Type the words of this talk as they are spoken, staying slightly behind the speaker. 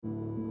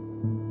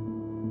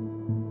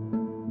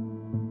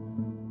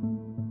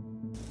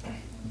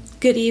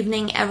Good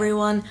evening,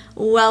 everyone.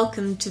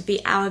 Welcome to the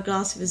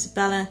Hourglass of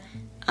Isabella.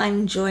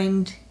 I'm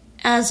joined,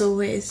 as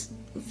always,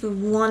 with the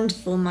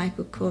wonderful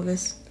Michael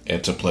Corvus.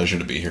 It's a pleasure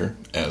to be here,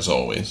 as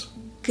always.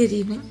 Good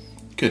evening.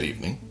 Good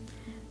evening.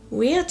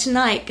 We are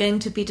tonight going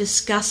to be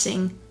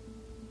discussing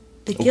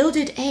the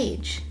Gilded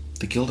Age.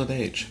 The Gilded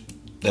Age.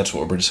 That's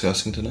what we're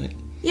discussing tonight?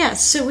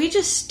 Yes, so we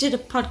just did a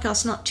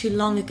podcast not too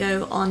long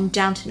ago on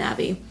Downton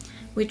Abbey,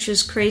 which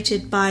was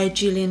created by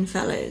Julian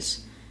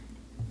Fellowes.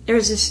 There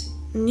is this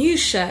new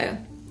show,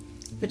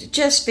 but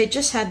they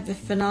just had the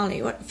finale,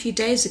 a few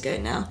days ago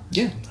now?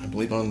 Yeah, I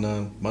believe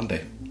on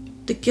Monday.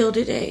 The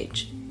Gilded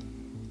Age.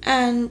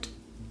 And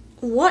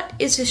what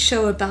is this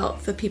show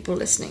about for people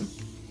listening?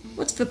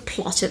 What's the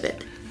plot of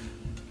it?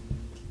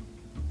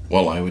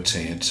 Well, I would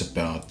say it's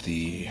about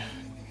the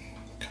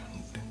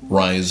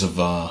rise of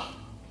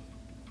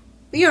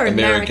You're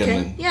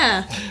American.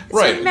 Yeah. It's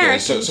right. An American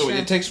so show.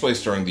 it takes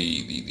place during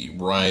the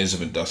rise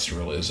of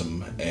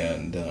industrialism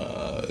and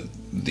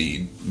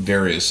the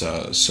various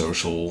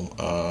social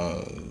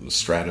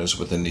stratas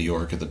within New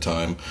York at the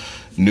time.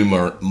 New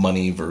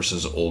money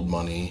versus old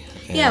money.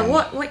 And yeah,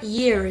 what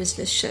year is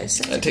this show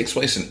set? It takes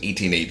place in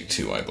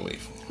 1882, I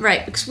believe.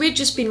 Right, because we've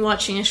just been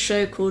watching a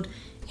show called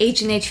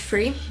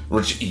 1883.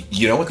 Which,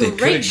 you know what, they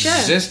could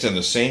exist in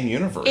the same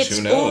universe.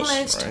 Who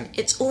knows, right?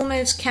 It's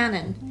almost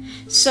canon.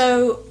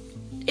 So,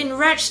 in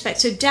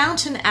retrospect, so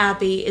Downton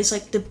Abbey is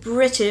like the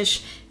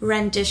British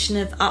rendition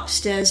of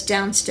Upstairs,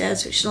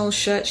 Downstairs, which all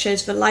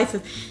shows the life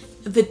of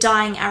the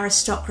dying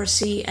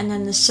aristocracy and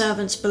then the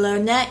servants below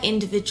and their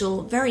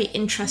individual, very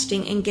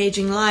interesting,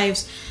 engaging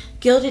lives.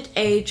 Gilded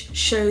Age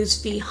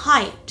shows the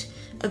height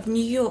of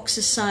New York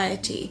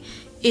society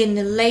in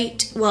the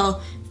late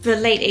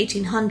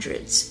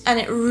 1800s, and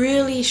it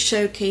really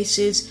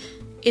showcases,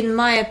 in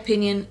my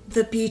opinion,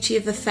 the beauty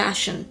of the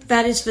fashion.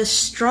 That is the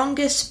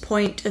strongest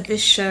point of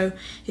this show,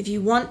 if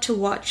you want to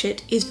watch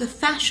it, is the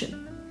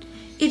fashion.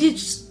 It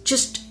is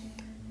just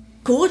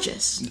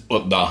gorgeous.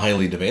 Well, the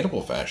highly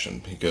debatable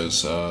fashion, because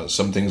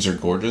some things are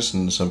gorgeous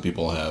and some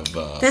people have...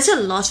 There's a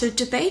lot of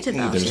debate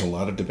about it. There's a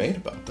lot of debate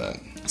about that.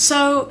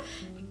 So,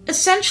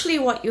 essentially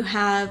what you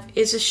have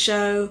is a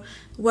show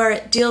where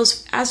it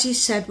deals, as you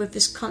said, with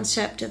this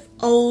concept of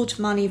old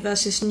money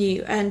versus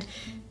new. And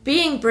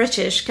being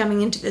British,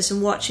 coming into this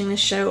and watching this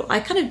show,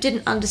 I kind of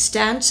didn't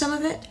understand some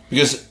of it.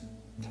 Because,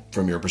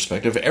 from your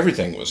perspective,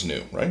 everything was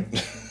new, right?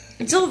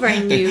 It's all very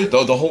new.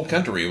 The whole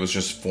country was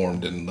just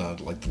formed in the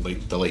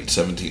late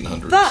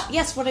 1700s. But,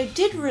 yes, what I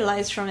did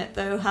realize from it,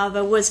 though,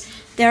 however, was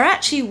there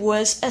actually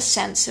was a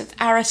sense of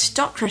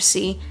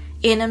aristocracy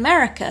in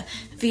America.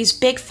 These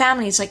big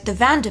families like the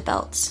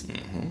Vanderbilts.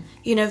 Mm-hmm.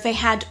 You know, they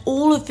had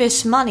all of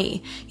this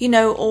money, you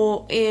know,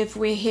 or if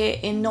we're here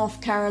in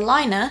North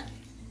Carolina,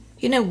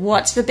 you know,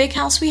 what's the big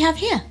house we have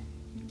here?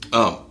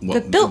 Oh, well,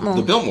 the Biltmore.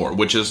 The Biltmore,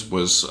 which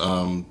was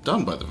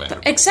done by the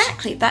Vanderbilts.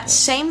 Exactly, that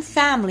same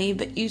family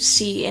that you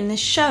see in this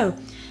show.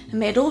 They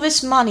made all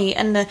this money,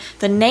 and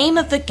the name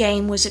of the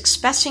game was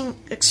expressing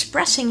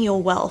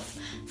your wealth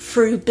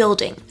through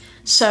building.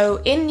 So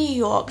in New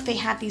York, they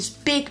had these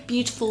big,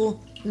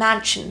 beautiful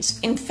mansions.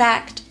 In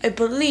fact, I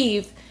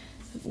believe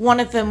one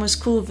of them was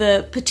called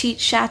the Petit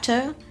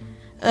Chateau.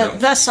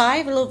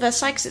 Versailles, the little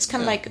Versailles, because it's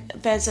kind of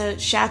like there's a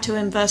chateau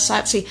in Versailles,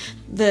 obviously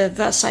the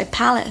Versailles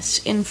Palace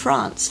in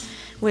France,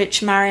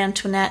 which Marie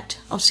Antoinette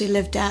obviously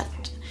lived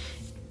at.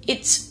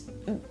 It's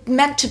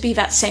meant to be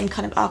that same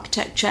kind of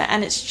architecture,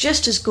 and it's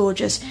just as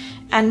gorgeous.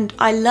 And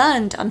I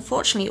learned,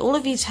 unfortunately, all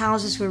of these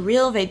houses were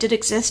real. They did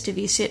exist. If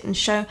you see it in the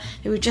show,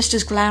 they were just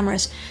as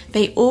glamorous.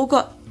 They all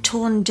got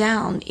torn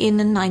down in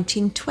the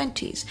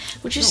 1920s,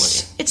 which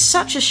is it's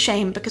such a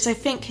shame, because I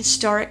think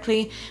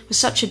historically it was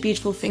such a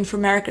beautiful thing for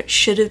America. It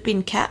should have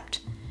been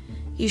kept.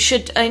 You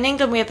should. In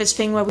England we have this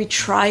thing where we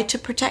try to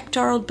protect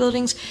our old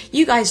buildings.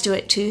 You guys do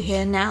it too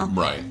here now,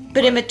 right?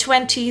 But in the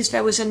 20s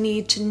there was a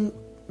need to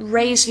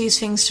raise these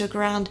things to the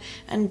ground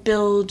and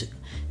build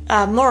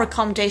more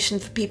accommodation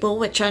for people,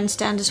 which I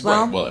understand as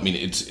well. Right. Well, I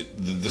mean,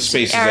 the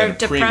space is at a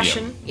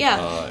depression. premium.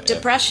 Yeah,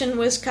 depression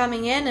was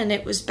coming in, and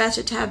it was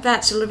better to have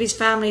that. So a lot of these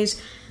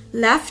families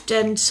left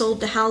and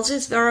sold the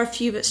houses. There are a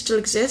few that still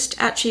exist.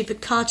 Actually, the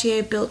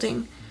Cartier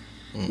building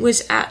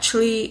was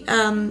actually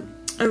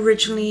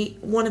originally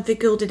one of the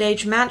Gilded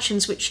Age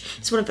mansions, which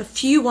is one of the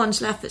few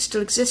ones left that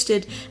still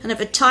existed. And at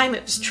the time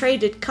it was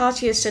traded,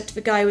 Cartier said to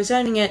the guy who was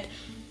owning it,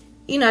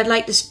 you know, I'd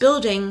like this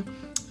building.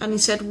 And he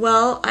said,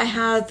 well, I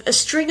have a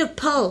string of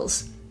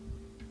pearls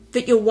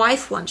that your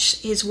wife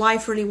wants. His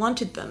wife really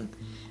wanted them.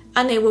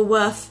 And they were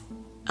worth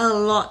a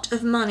lot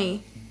of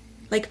money,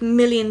 like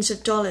millions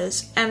of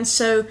dollars. And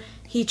so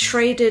he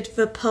traded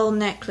the pearl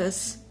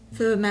necklace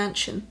for the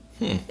mansion.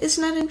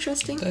 Isn't that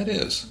interesting? That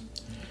is.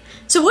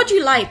 So what do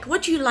you like?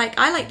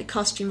 I like the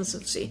costumes,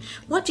 obviously.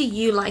 What do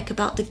you like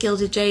about the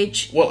Gilded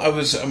Age? Well, I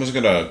was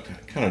going to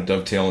kind of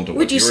dovetail into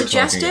what you were talking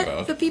about. Would you suggest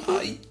it for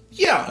people?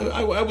 Yeah,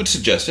 I would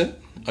suggest it.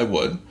 I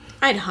would.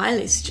 I'd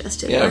highly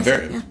suggest it. Yeah,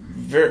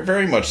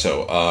 very much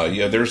so.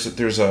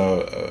 There's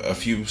a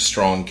few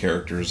strong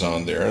characters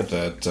on there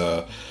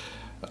that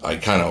I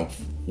kind of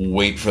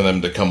wait for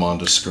them to come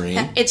onto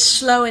screen. It's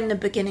slow in the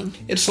beginning.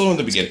 It's slow in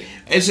the beginning.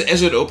 As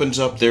it opens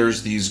up,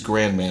 there's these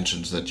grand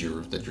mansions that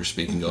you're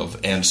speaking of,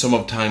 and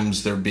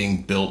sometimes they're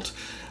being built,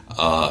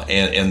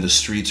 and the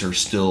streets are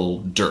still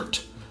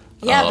dirt.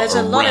 Yeah, there's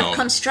a lot of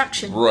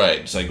construction. Right.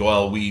 It's like,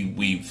 well,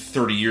 we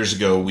 30 years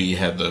ago, we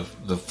had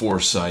the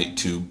foresight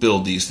to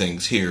build these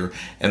things here,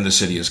 and the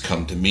city has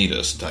come to meet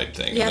us type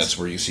thing. Yes. And that's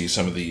where you see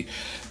some of the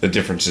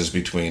differences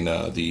between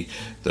the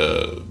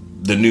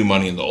new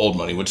money and the old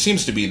money, which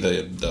seems to be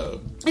the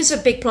It's a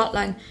big plot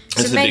line.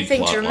 It's the main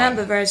thing to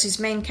remember, whereas his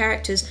main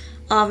characters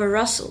are the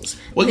Russells.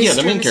 Well, Mr. yeah,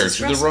 the main and Mrs.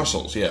 characters, Russell. the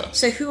Russells, yeah.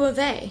 So who are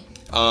they?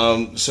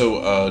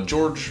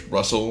 George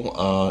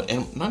Russell,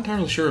 and I'm not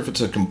entirely sure if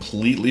it's a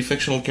completely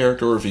fictional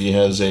character or if he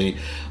has a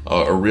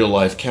real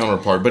life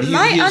counterpart. But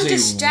My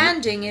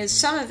understanding is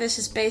some of this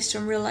is based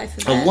on real life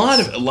events.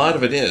 A lot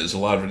of it is.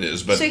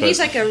 But so he's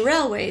like a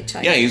railway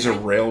tycoon. Yeah, he's a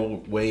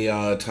railway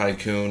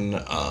tycoon.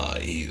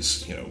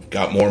 He's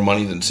got more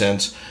money than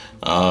sense.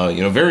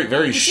 Very,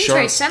 very He's sharp.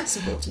 very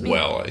sensible to me.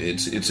 Well,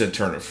 it's a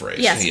turn of phrase.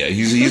 Yes. Yeah,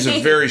 he's a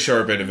very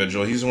sharp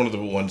individual. He's one of the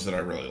ones that I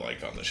really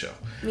like on the show.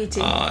 Me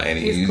too.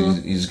 And cool.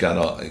 he's got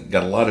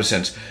a lot of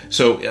sense.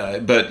 So,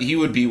 but he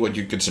would be what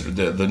you consider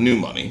the new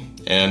money,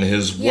 and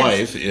his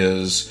wife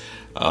is,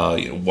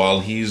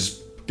 while he's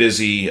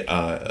busy,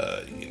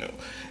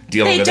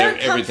 dealing with everything.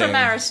 They don't come from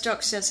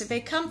aristocracy. They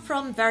come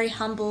from very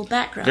humble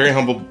backgrounds. Very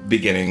humble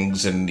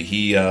beginnings, and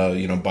he,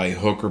 by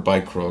hook or by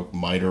crook,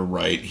 might or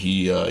right,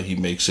 he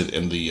makes it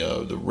in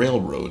the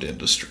railroad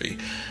industry,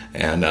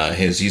 and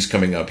he's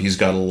coming up. He's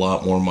got a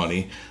lot more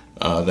money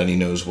than he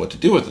knows what to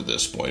do with at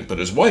this point, but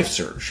his wife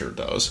sure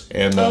does,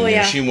 and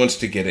she wants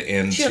to get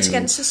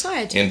into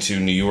society, into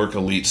New York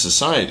elite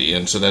society,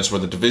 and so that's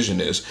where the division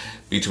is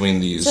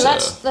between these. So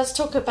let's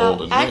talk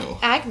about old and new.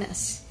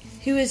 Agnes.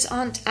 Who is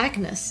Aunt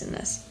Agnes in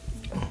this?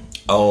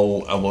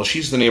 Oh, well,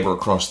 she's the neighbor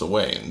across the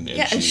way.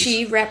 And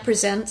she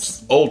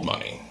represents old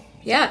money.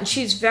 Yeah, and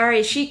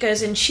she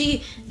goes and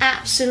she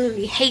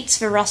absolutely hates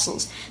the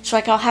Russells. She's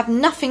like, I'll have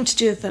nothing to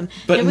do with them.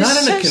 But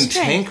not in a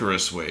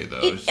cantankerous way, though.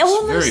 It's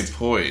very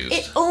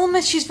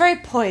poised. She's very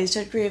poised,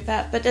 I agree with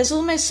that. But there's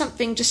almost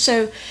something just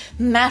so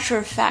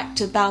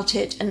matter-of-fact about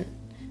it and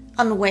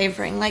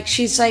unwavering. Like,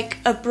 she's like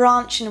a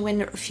branch in a wind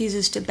that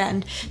refuses to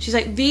bend. She's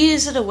like,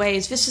 these are the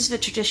ways, this is the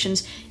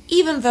traditions,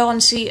 even though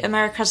honestly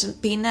America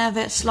hasn't been there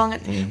this long,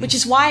 which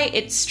is why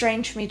it's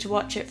strange for me to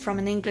watch it from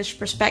an English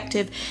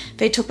perspective.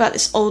 They talk about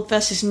this old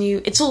versus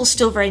new. It's all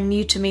still very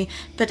new to me,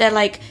 but they're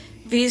like,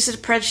 these are the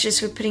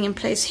prejudices we're putting in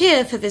place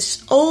here for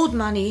this old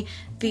money.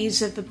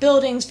 These are the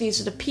buildings, these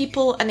are the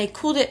people, and they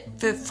called it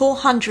the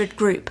 400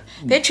 group.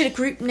 They actually had a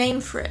group name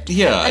for it.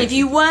 Yeah. And if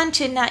you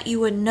weren't in that, you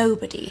were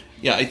nobody.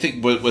 Yeah, I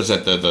think, was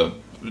that the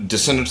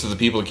descendants of the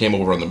people that came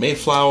over on the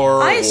Mayflower?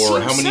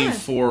 Or how many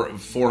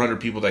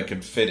 400 people that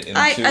could fit into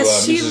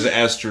Mrs.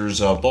 Astor's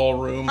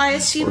ballroom? I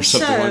assume or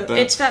something like that?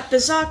 It's that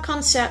bizarre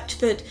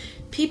concept that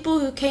people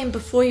who came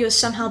before you are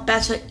somehow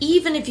better,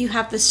 even if you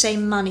have the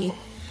same money.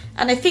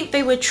 And I think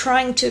they were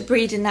trying to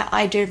breed in that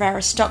idea of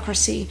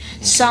aristocracy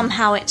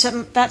somehow.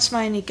 That's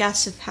my only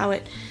guess of how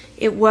it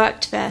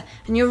worked there.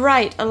 And you're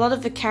right, a lot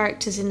of the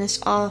characters in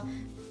this are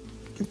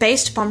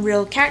based upon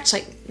real characters,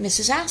 like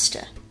Mrs.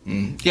 Astor.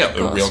 Yeah,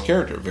 a real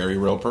character, a very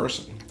real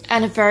person.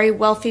 And a very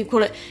wealthy,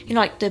 call it,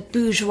 like the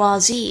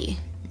bourgeoisie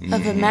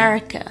of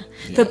America,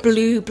 the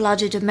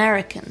blue-blooded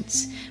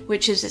Americans,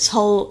 which is this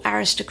whole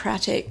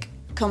aristocratic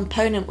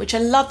component, which I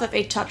love that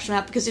they touched on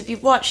that, because if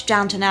you've watched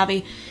Downton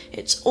Abbey,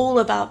 it's all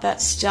about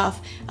that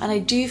stuff, and I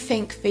do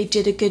think they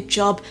did a good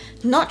job,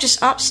 not just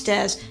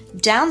upstairs,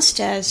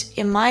 downstairs,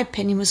 in my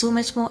opinion, was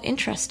almost more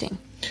interesting.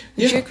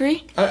 Would you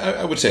agree?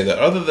 I would say that.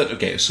 Other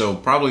than, so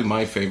probably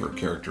my favorite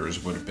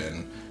characters would have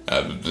been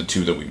the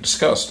two that we've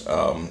discussed,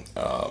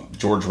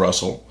 George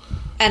Russell.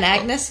 And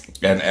Agnes?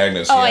 Yeah.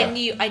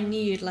 I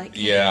knew you'd like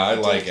her. Yeah, I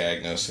like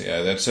Agnes.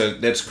 Yeah,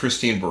 that's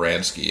Christine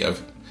Baranski.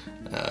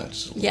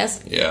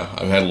 Yes. Yeah,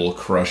 I've had a little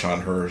crush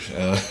on her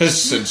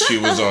since she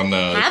was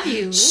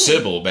on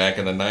Sybil back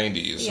in the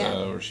 90s,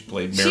 where she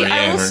played Mary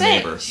Ann, her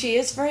neighbor. She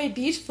is very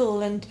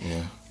beautiful, and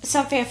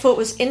something I thought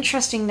was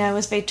interesting though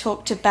was they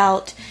talked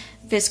about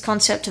this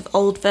concept of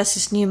old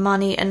versus new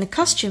money and the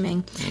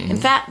costuming. In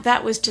fact,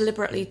 that was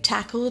deliberately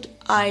tackled.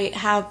 I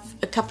have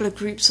a couple of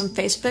groups on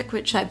Facebook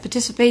which I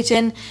participate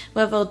in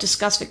where they'll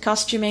discuss the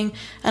costuming,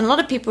 and a lot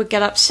of people would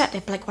get upset.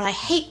 They'd be like, well, I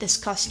hate this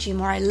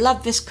costume, or I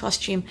love this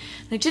costume.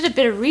 And I did a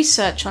bit of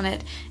research on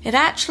it. It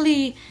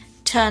actually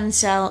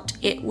turns out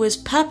it was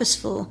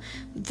purposeful.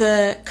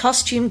 The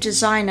costume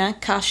designer,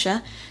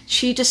 Kasha,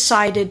 she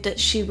decided that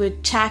she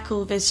would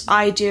tackle this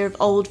idea of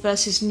old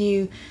versus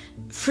new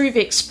through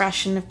the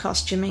expression of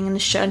costuming in the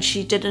show, and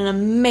she did an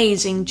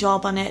amazing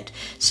job on it.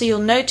 So you'll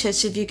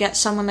notice if you get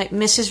someone like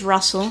Mrs.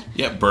 Russell.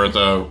 Yeah,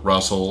 Bertha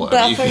Russell.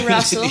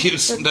 Russell.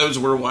 Knows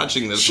we're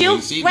watching this.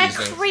 She'll wear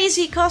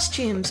crazy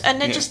costumes,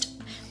 and they're just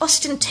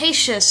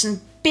ostentatious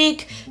and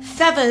big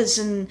feathers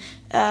and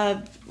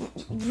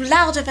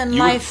louder than You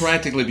life. would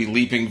practically be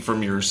leaping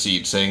from your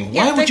seat saying,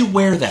 why would you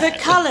wear that? The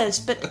colours,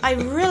 but I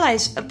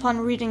realised upon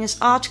reading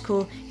this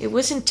article, it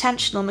was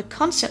intentional. And the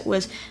concept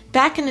was,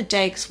 back in the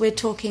day, because we're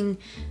talking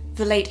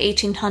the late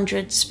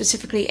 1800s,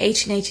 specifically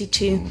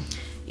 1882,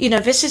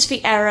 this is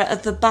the era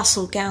of the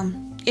bustle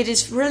gown. It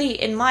is really,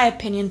 in my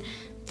opinion,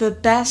 the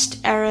best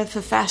era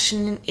for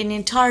fashion in the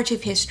entirety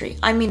of history.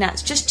 I mean,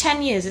 that's just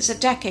 10 years, it's a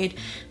decade,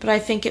 but I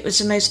think it was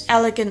the most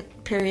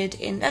elegant period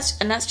and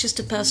that's just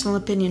a personal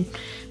opinion.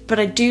 But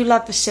I do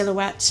love the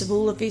silhouettes of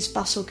all of these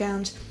bustle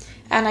gowns.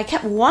 And I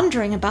kept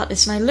wondering about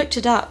this, and I looked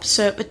it up.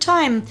 So at the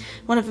time,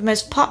 one of the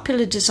most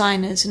popular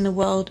designers in the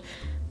world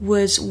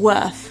was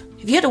Worth.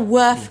 If you had a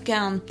Worth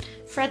gown,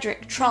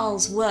 Frederick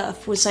Charles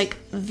Worth was like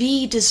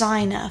the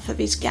designer for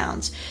these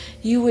gowns.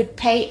 You would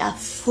pay a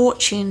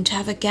fortune to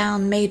have a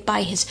gown made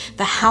by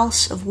the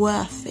House of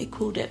Worth, they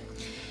called it.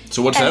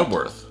 So what's that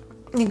worth?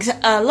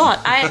 A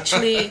lot.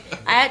 I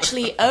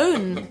actually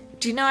own.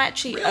 Do you know I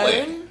actually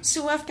Really? own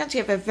Sir Worth gowns?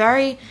 Yeah, they're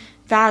very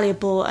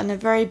valuable and they're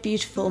very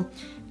beautiful.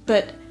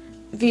 But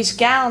these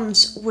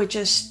gowns were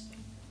just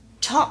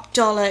top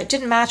dollar. It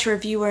didn't matter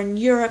if you were in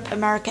Europe,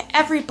 America,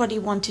 everybody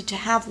wanted to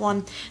have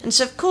one. And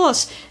so, of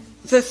course,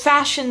 the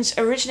fashions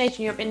originated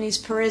in Europe in these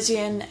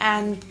Parisian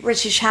and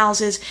British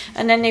houses,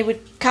 and then they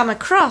would come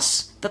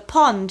across the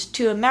pond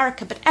to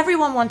America, but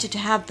everyone wanted to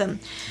have them.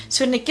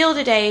 So in the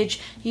Gilded Age,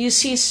 you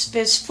see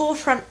this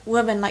forefront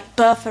woman like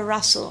Bertha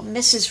Russell,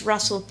 Mrs.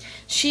 Russell.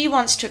 She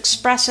wants to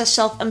express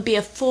herself and be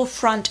a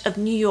forefront of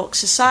New York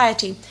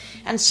society,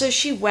 and so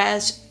she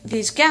wears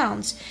these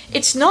gowns.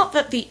 It's not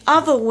that the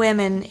other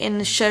women in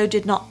the show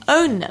did not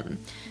own them.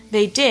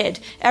 They did.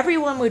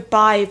 Everyone would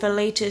buy the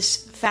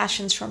latest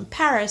fashions from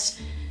Paris.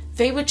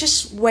 They would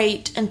just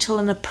wait until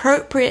an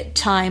appropriate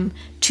time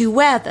to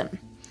wear them.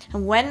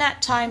 And when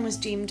that time was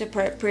deemed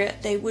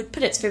appropriate, they would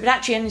put it. So they would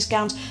actually own these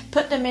gowns,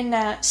 put them in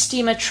their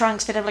steamer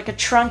trunks. They'd have like a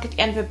trunk at the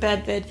end of the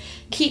bed. They'd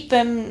keep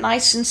them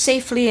nice and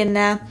safely in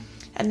there.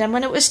 And then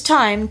when it was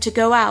time to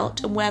go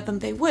out and wear them,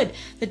 they would.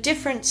 The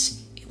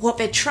difference, what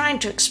they're trying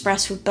to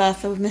express with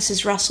Bertha, with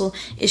Mrs. Russell,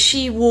 is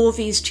she wore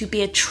these to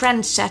be a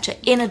trendsetter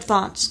in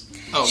advance.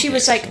 Okay. She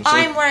was like,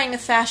 I'm wearing a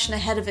fashion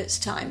ahead of its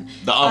time.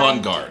 The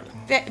avant-garde.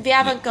 The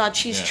avant-garde.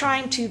 She's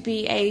trying to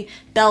be a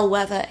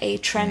bellwether, a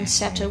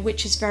trendsetter,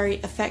 which is very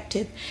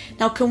effective.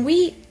 Now, can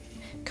we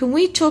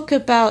talk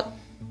about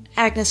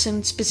Agnes,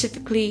 and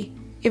specifically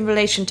in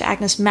relation to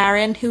Agnes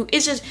Marion, who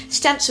is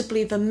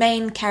ostensibly the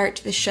main character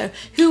of this show?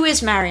 Who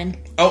is Marion?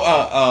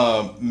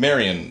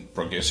 Marion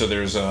Brooke. So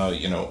there's,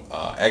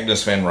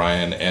 Agnes Van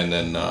Ryan and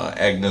then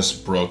Agnes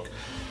Brooke,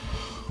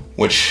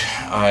 which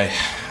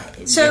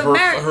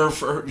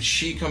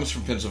she comes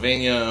from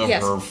Pennsylvania.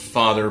 Yes. Her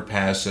father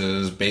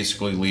passes,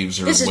 basically leaves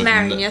her. This is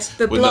Marion, yes,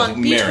 the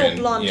blonde, beautiful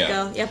blonde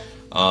girl. Yep.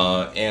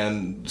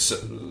 And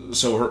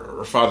so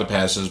her father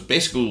passes,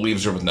 basically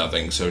leaves her with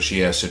nothing. So she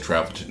has to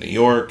travel to New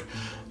York.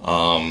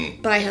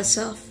 By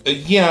herself. She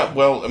gets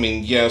mugged on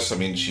the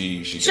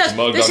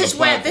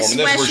platform, and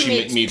that's where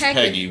she meets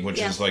Peggy,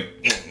 which is like,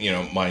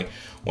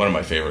 one of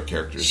my favorite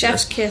characters.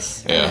 Chef's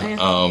kiss.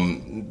 Yeah.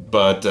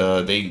 But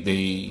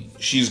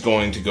she's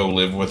going to go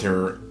live with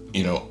her,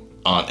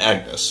 Aunt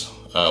Agnes,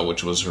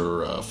 which was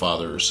her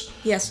father's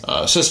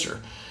sister,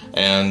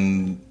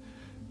 and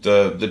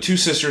the two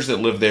sisters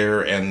that lived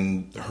there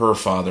and her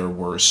father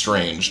were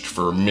estranged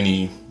for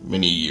many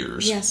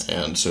years. Yes.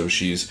 And so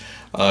she's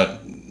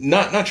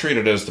not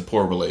treated as the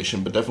poor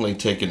relation, but definitely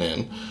taken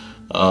in.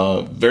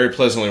 Very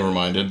pleasantly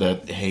reminded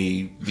that,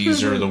 hey,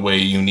 these are the way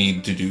you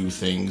need to do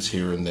things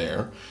here and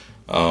there.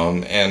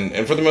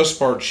 And for the most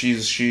part,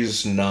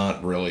 she's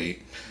not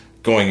really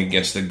going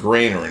against the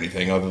grain or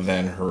anything, other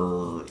than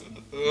her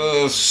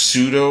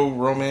pseudo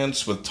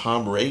romance with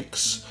Tom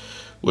Rakes,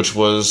 which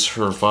was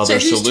her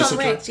father's solicitor. Tom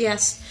Rakes?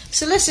 Yes.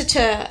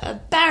 Solicitor, a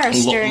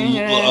barrister,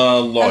 lawyer. A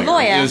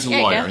lawyer. He was a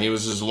lawyer. He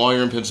was his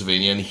lawyer in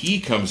Pennsylvania, and he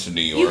comes to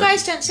New York. You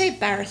guys don't say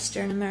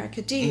barrister in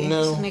America, do you?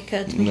 No. Doesn't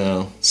occur to me.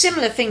 No.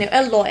 Similar thing, though.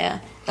 A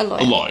lawyer. A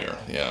lawyer,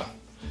 yeah.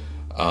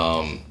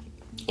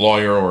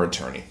 Lawyer or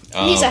attorney.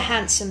 He's a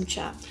handsome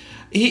chap.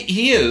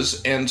 He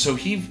is, and so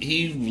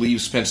he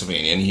leaves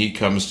Pennsylvania and he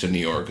comes to New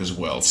York as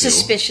well, too.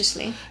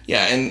 Suspiciously.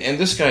 Yeah, and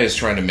this guy is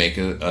trying to make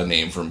a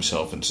name for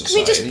himself in society.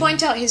 Can we just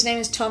point out his name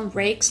is Tom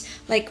Rakes?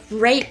 Like,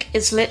 rake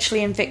is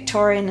literally in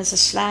Victorian as a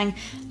slang,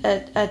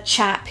 a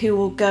chap who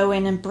will go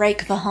in and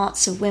break the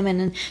hearts of women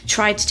and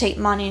try to take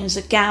money, and is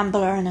a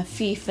gambler and a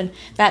thief, and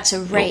that's a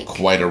rake. You're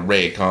quite a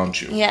rake,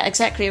 aren't you? Yeah,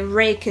 exactly. A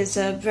rake is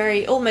a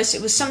very, almost,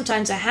 it was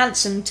sometimes a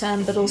handsome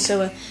term, but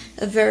also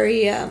a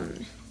very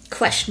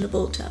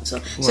questionable term.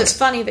 So it's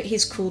funny that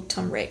he's called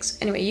Tom Rakes.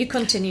 Anyway, you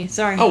continue.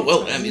 Sorry. Oh,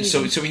 well, I mean,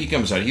 so he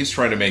comes out. He's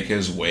trying to make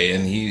his way,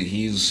 and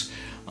he's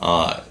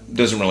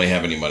doesn't really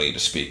have any money to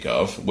speak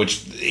of,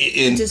 which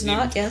does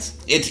not. Yes,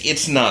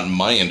 it's not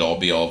my end all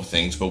be all of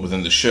things, but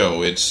within the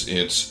show,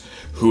 it's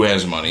who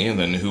has money, and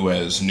then who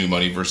has new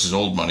money versus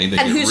old money.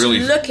 And who's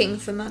looking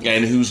for money.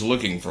 And who's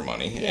looking for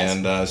money. Yes.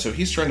 And so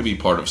he's trying to be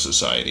part of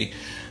society,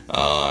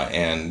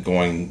 and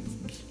going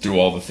through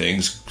all the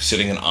things,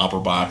 sitting in opera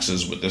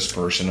boxes with this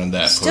person and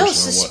that Still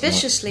person.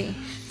 suspiciously.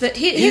 But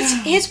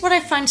here's what I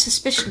find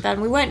suspicious about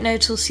him. We won't know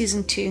till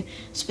season 2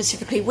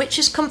 specifically, which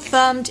is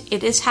confirmed.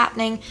 It is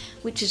happening,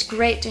 which is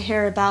great to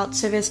hear about.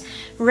 So there's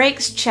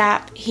Rake's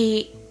chap.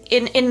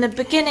 In the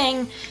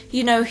beginning,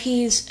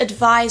 he's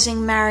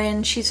advising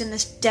Marion. She's in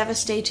this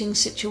devastating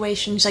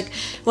situation. He's like,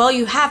 well,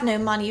 you have no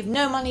money. You've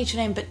no money to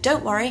name, but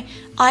don't worry.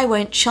 I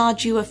won't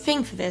charge you a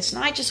thing for this,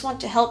 and I just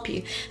want to help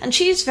you. And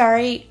she's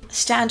very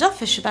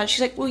standoffish about it.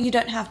 She's like, well, you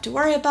don't have to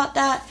worry about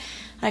that.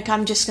 Like,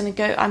 I'm going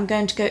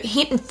to go.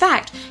 In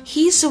fact,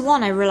 he's the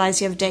one, I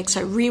realized the other day, because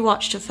I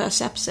rewatched the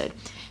first episode.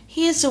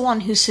 He is the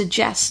one who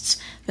suggests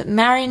that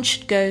Marion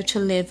should go to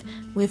live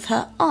with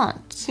her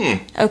aunt.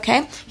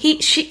 Okay?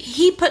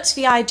 He puts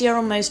the idea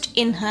almost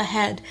in her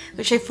head,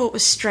 which I thought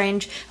was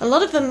strange. A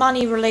lot of the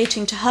money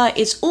relating to her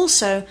is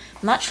also,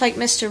 much like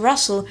Mr.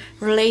 Russell,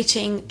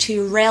 relating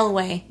to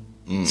railway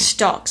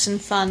stocks and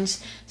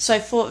funds. So I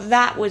thought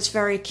that was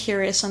very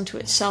curious unto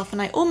itself,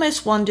 and I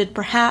almost wondered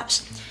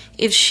perhaps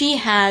if she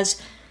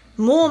has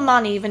more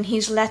money than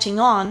he's letting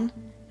on,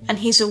 and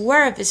he's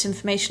aware of this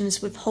information,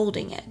 is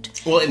withholding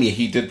it. Well, and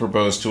he did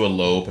propose to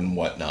elope and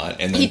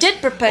whatnot. And then, he did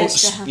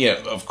propose to her.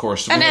 Yeah, of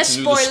course. And there's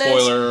spoilers.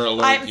 Spoiler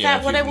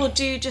alert. What I will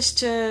do, just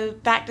to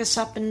back this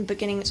up in the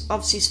beginning, it's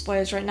obviously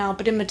spoilers right now,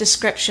 but in the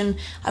description,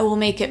 I will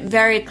make it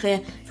very clear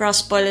there are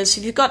spoilers.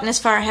 If you've gotten this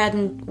far ahead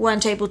and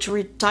weren't able to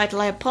read the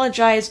title, I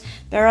apologize.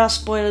 There are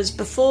spoilers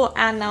before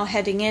and now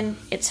heading in.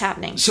 It's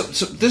happening. So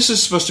this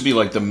is supposed to be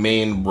like the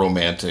main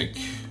romantic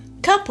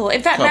couple.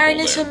 In fact, Marion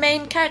is there. the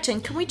main character.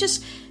 And can we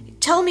just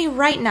tell me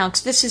right now,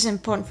 because this is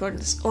important for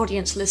this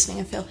audience listening,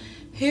 I feel,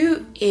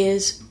 who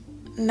is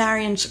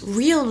Marion's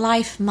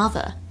real-life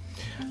mother?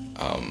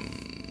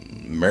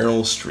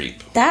 Meryl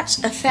Streep.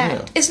 That's a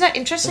fact. Yeah. Isn't that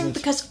interesting?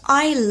 Because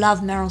I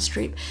love Meryl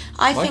Streep.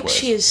 I think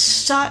she is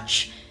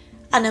such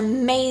an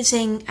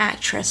amazing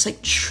actress,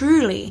 like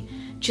truly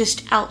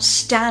just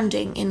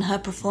outstanding in her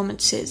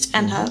performances,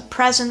 and her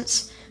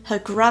presence, her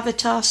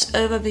gravitas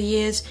over the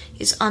years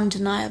is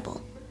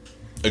undeniable.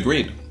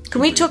 Agreed. Can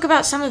we talk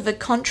about some of the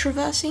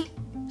controversy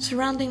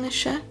surrounding this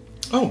show?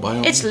 Oh, by all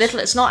means. It's little.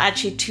 It's not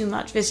actually too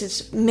much. This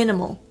is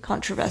minimal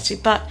controversy.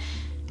 But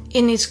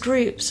in these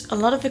groups, a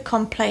lot of the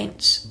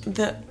complaints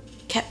that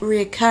kept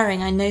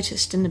reoccurring, I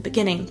noticed in the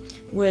beginning,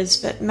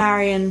 was that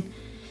Marion,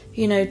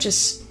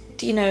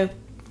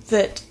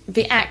 that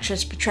the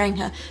actress portraying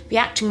her, the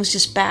acting was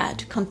just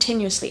bad,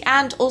 continuously.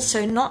 And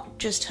also not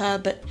just her,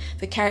 but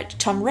the character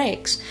Tom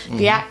Rakes. Mm-hmm.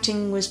 The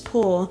acting was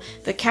poor.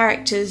 The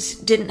characters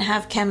didn't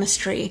have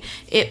chemistry.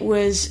 It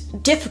was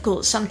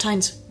difficult,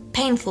 sometimes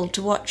painful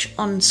to watch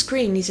on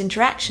screen, these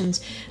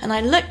interactions. And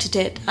I looked at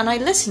it, and I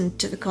listened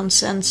to the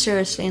concerns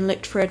seriously and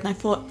looked through it, and I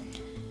thought,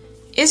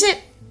 is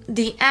it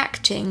the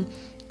acting,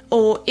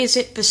 or is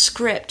it the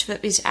script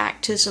that these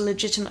actors are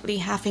legitimately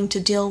having to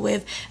deal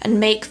with and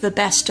make the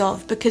best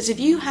of? Because if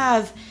you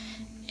have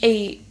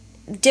a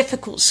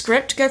difficult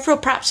script to go through,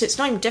 perhaps it's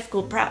not even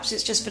difficult, perhaps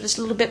it's just that it's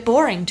a little bit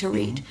boring to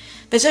read.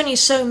 Mm-hmm. There's only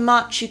so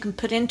much you can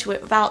put into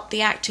it without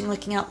the acting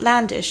looking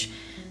outlandish.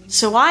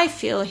 So I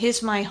feel,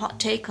 here's my hot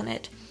take on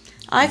it,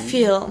 I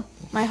feel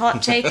my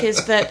hot take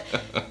is that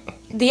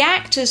the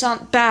actors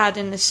aren't bad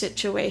in this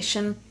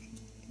situation.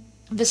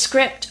 The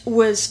script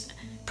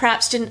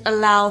perhaps didn't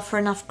allow for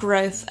enough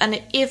growth,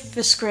 and if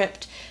the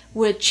script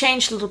would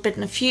change a little bit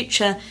in the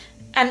future,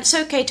 and it's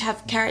okay to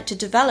have character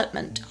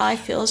development, I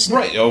feel.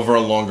 Right, over a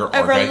longer arc.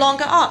 Over a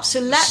longer arc. So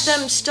let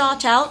them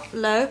start out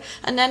low,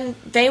 and then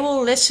they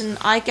will listen.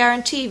 I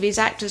guarantee these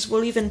actors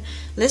will even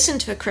listen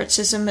to a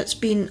criticism that's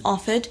been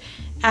offered,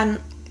 and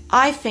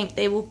I think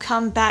they will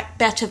come back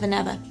better than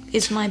ever,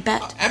 is my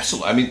bet.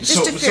 Absolutely. I mean,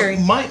 so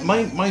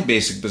my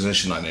basic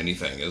position on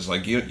anything is,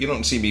 like, you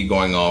don't see me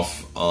going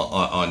off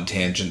on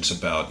tangents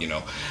about,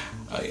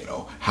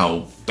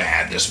 how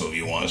bad this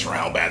movie was, or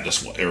how bad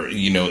this was, or,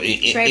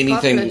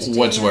 anything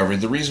whatsoever.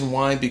 The reason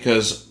why,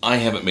 because I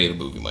haven't made a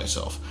movie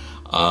myself.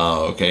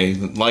 Okay?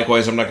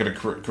 Likewise, I'm not going to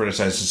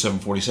criticize the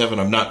 747.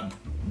 I've not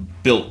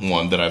built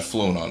one that I've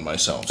flown on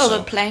myself. Oh,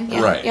 the plane?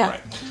 Yeah. Right, yeah.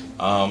 right.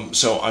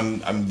 So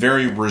I'm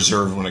very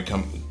reserved when it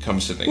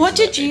comes to things. What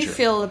did you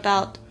feel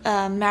about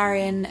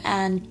Marion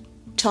and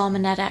Tom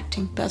and that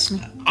acting,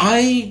 personally?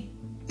 I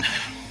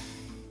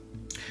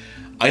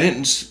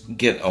didn't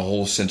get a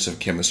whole sense of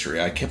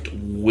chemistry. I kept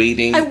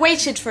waiting. I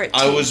waited for it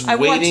too. I was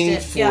waiting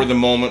for the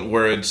moment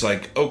where it's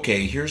like,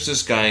 okay, here's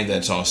this guy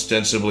that's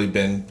ostensibly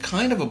been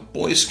kind of a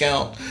Boy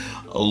Scout,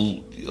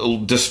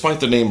 despite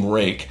the name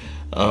Rake.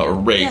 Or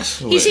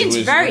Rakes. Yeah. He seems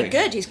very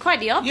good. He's quite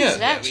the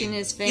opposite, actually, in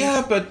his thing.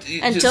 Yeah, but...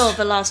 Until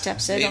the last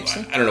episode,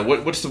 obviously. I don't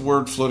know. What's the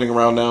word floating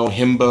around now?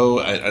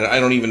 Himbo? I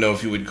don't even know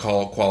if you would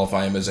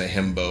qualify him as a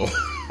himbo.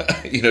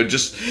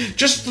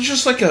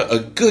 just like a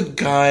good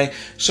guy,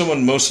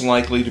 someone most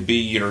likely to be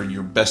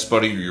your best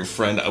buddy or your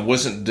friend. I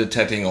wasn't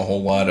detecting a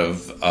whole lot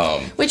of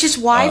which is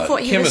why I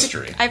thought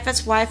chemistry.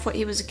 That's why I thought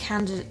he was a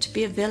candidate to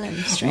be a villain.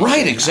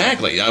 Right,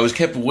 exactly. I was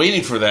kept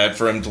waiting for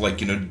him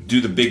to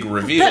do the big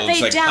reveal. But it's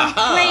they like,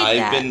 haha,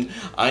 that.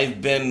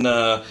 I've been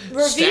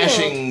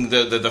stashing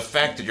the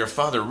fact that your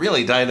father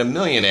really died a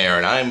millionaire,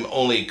 and I'm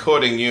only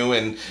courting you,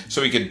 and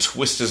so he could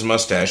twist his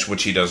mustache,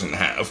 which he doesn't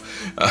have.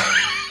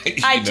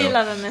 I do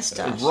love a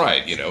mustache.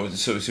 Right,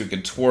 so he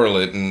could twirl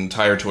it and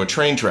tie her to a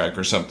train track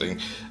or something,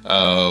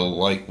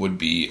 like would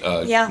be...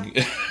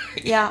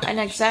 Yeah, I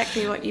know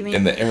exactly what you mean.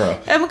 In the era.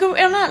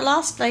 On that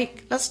last,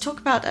 let's talk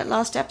about that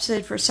last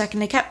episode for a second.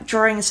 They kept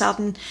drawing us out,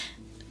 and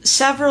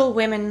several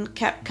women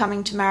kept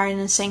coming to Marion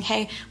and saying,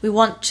 hey, we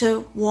want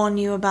to warn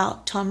you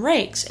about Tom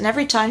Rakes. And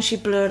every time she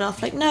blew it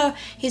off, no,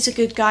 he's a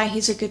good guy,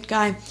 he's a good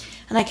guy.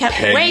 And I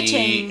kept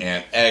waiting.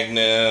 And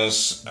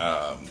Agnes.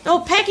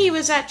 Peggy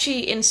was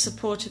actually in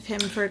support of him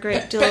for a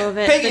great deal of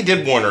it. Peggy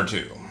did warn her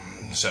too,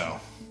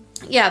 so...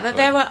 Yeah, but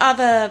there were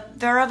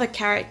other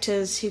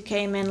characters who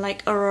came in,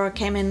 like Aurora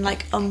came in,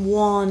 and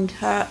warned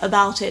her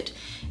about it,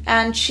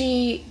 and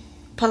she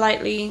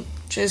politely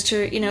chose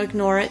to,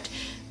 ignore it.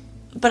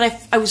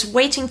 But I was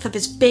waiting for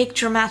this big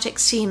dramatic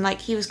scene, like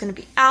he was going to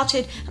be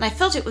outed, and I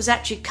felt it was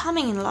actually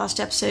coming in the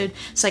last episode.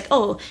 It's like,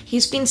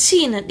 he's been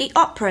seen at the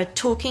opera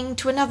talking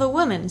to another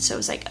woman. So it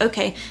was like,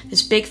 okay,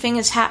 this big thing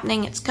is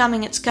happening, it's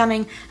coming,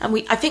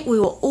 and I think we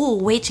were all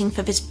waiting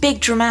for this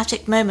big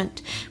dramatic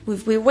moment. We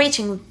were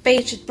waiting with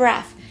bated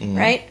breath,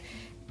 right?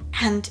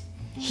 And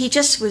he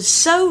just was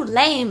so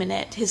lame in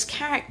it. His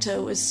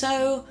character was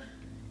so...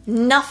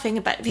 nothing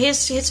about it.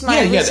 Here's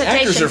my recitation. The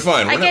actors are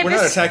fine. We're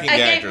not attacking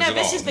the actors at all.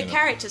 This is the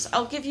characters.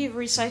 I'll give you a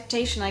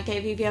recitation I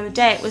gave you the other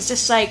day. It was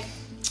just like,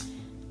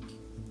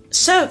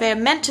 so they're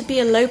meant to be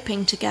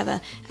eloping together,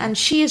 and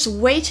she is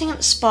waiting at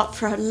the spot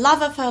for her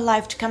love of her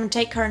life to come and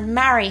take her and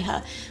marry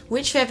her,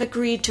 which they've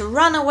agreed to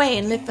run away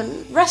and live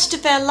the rest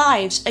of their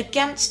lives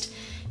against,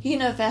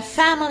 their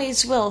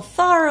family's will,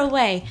 far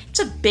away. It's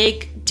a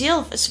big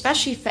deal,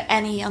 especially for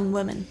any young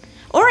woman.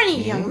 Or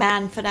any young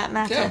man, for that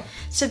matter. Yeah.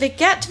 So they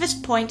get to this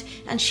point,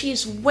 and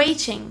she's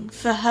waiting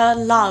for her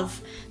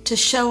love to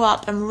show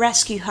up and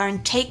rescue her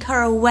and take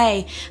her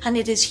away. And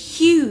it is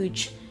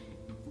huge.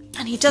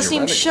 And he doesn't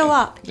even show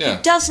up. Yeah.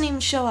 He doesn't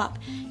even show up.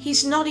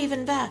 He's not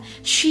even there.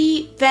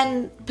 She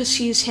then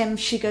pursues him.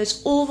 She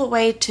goes all the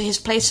way to his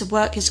place of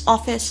work, his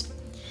office.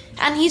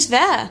 And he's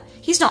there.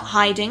 He's not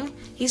hiding.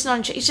 He's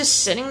just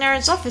sitting there in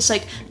his office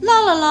like,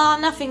 la la la,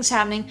 nothing's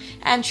happening.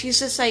 And she's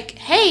just like,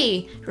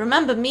 hey,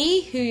 remember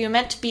me, who you're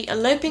meant to be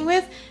eloping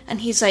with?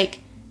 And he's like,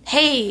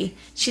 hey.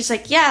 She's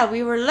like, yeah,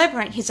 we were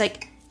eloping. He's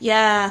like,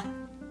 yeah,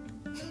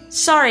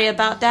 sorry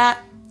about that.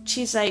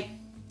 She's like,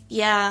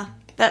 yeah,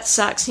 that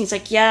sucks. And he's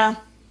like, yeah,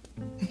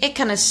 it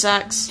kind of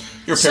sucks.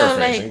 You're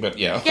paraphrasing, but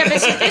yeah. Yeah,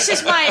 this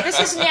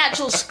isn't the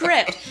actual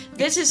script.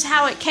 This is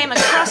how it came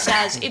across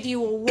as if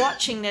you were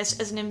watching this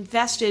as an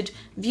invested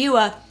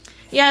viewer.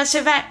 Yeah,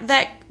 so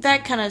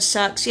that kind of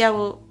sucks. Yeah,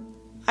 well,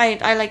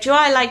 I liked you.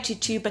 I liked you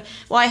too, but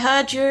I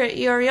heard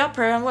you're a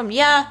opera woman.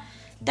 Yeah,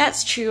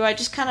 that's true. I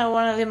just kind of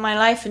want to live my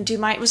life and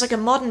it was like a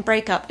modern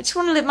breakup. I just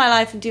want to live my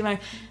life and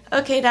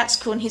okay, that's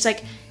cool. And he's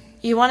like,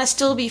 you want to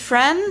still be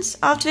friends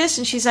after this?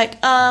 And she's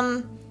like,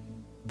 I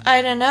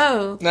don't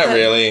know. Not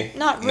really.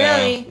 Not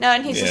really. No,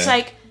 and he's just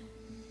like,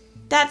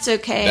 that's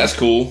okay. That's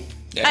cool.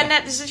 Yeah.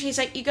 And he's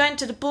like, you going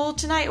to the ball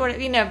tonight? Or,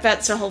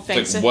 that's the whole thing.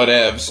 Like, so,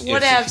 whatevs.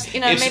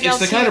 Maybe it's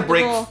the kind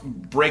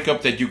of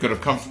breakup that you could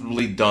have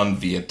comfortably done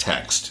via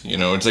text.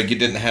 It's like you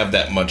didn't have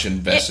that much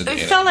invested in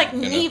it. It felt like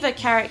neither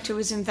character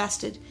was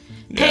invested.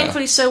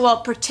 Painfully so, while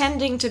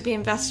pretending to be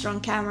invested on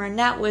camera, and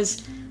that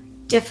was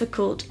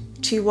difficult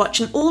to watch.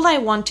 And all I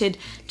wanted,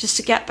 just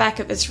to get back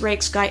at this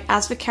Rakes guy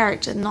as the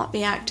character, not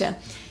the actor,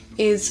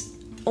 is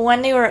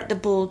when they were at the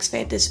ball, because they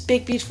had this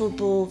big, beautiful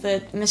ball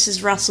that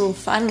Mrs. Russell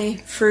finally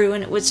threw,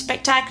 and it was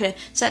spectacular.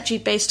 It's actually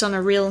based on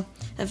a real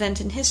event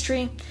in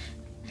history.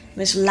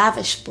 Most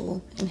lavish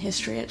ball in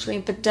history, actually,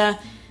 but,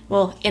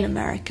 in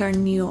America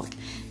and New York.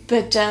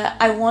 But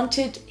I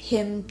wanted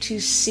him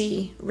to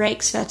see,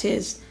 Rakes, that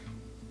is,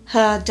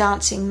 her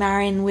dancing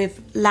Marion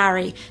with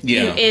Larry, who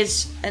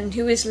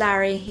is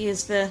Larry? He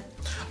is the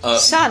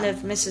son of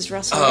Mrs.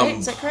 Russell, right?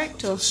 Is that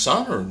correct? Or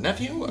son or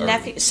nephew? Or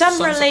nephew,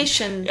 some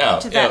relation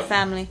to that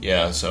family.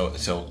 Yeah. So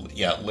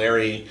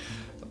Larry.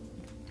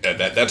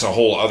 That's a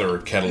whole other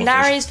kettle of fish.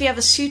 Larry's the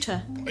other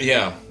suitor.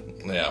 Yeah.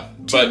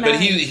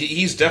 But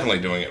he's definitely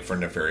doing it for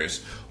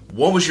nefarious.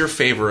 What was your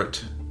favorite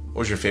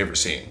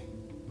scene?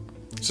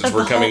 Since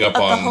we're coming up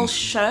on the whole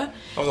show.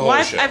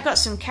 I've got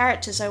some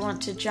characters I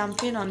want to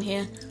jump in on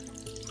here.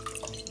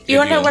 You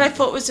want to know what I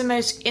thought was the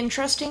most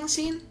interesting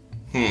scene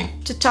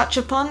to touch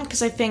upon?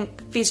 Because I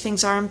think these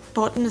things are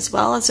important as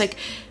well. It's like,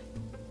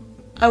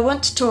 I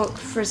want to talk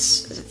for a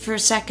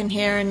second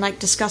here and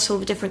discuss all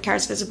the different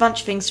characters. There's a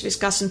bunch of things to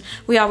discuss, and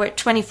we're at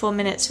 24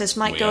 minutes. This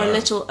might go a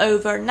little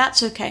over, and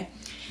that's okay.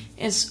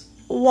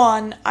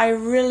 One, I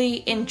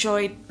really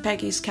enjoyed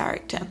Peggy's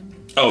character.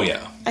 Oh,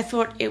 yeah. I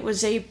thought it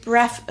was a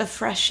breath of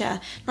fresh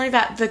air. Not only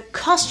that, the Her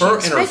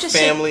costumes... and her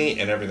family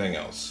and everything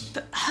else.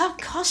 But her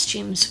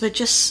costumes were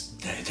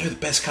just... They're the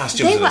best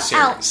costumes They of the were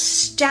series.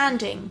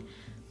 outstanding.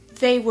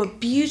 They were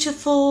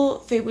beautiful.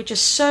 They were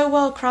just so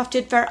well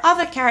crafted. There are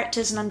other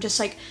characters, and I'm just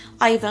like,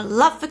 I either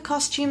love the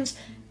costumes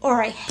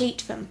or I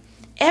hate them.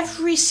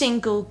 Every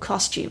single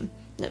costume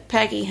that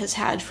Peggy has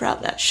had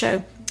throughout that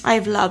show,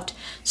 I've loved.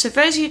 So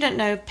for those of you who don't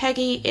know,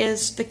 Peggy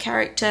is the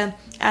character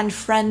and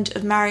friend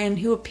of Marion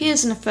who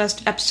appears in the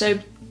first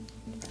episode.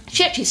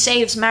 She actually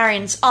saves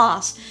Marion's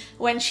ass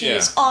when she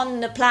is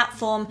on the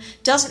platform,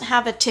 doesn't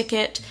have a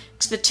ticket.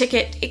 The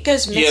ticket, it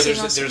goes missing.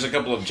 Yeah, there's a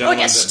couple of gentlemen.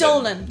 It gets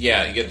stolen.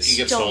 It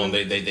gets stolen.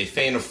 They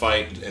feign a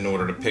fight in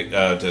order to pick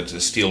to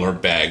steal her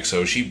bag,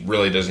 so she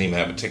really doesn't even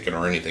have a ticket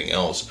or anything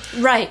else.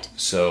 Right.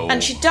 So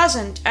and she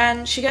doesn't,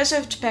 and she goes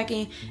over to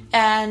Peggy,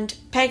 and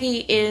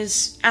Peggy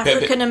is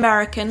African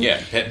American.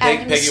 Yeah,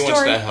 Peggy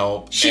wants to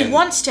help. She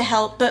wants to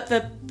help,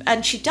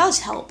 and she does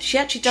help. She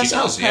actually does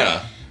help her.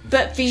 Yeah.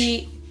 But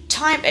the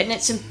time, and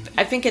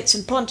I think it's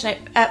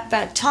important at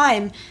that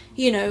time.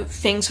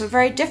 Things were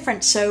very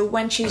different. So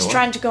when she's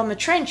trying to go on the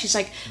train, she's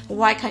like, well,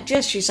 why can't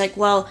you? She's like,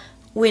 well,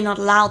 we're not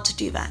allowed to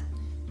do that.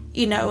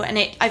 And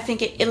I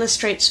think it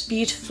illustrates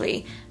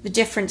beautifully the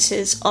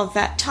differences of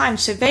that time.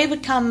 So they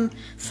become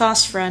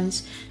fast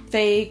friends.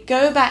 They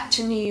go back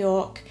to New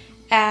York,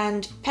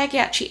 and Peggy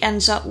actually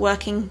ends up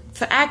working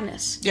for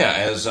Agnes. Yeah,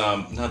 as,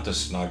 not the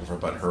stenographer,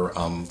 but her,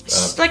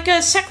 It's like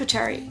a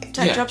secretary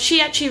type job. She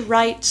actually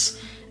writes...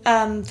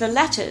 the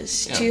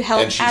letters to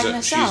help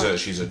Agnes out.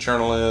 She's a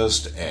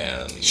journalist,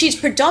 and she's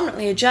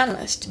predominantly a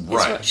journalist. Is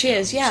what she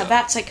is. Yeah, so.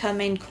 That's like her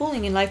main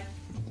calling in life.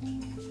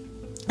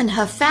 And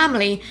her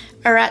family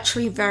are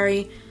actually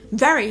very,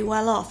 very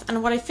well off.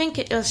 And what I think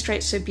it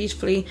illustrates so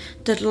beautifully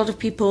that a lot of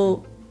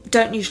people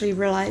don't usually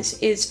realize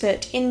is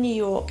that in New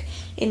York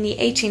in the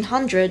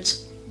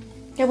 1800s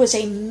there was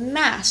a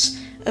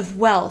mass of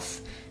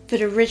wealth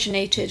that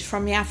originated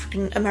from the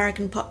African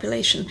American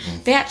population.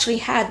 They actually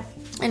had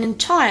an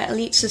entire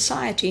elite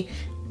society,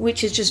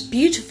 which is just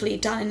beautifully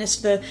done in this.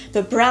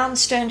 The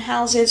brownstone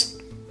houses,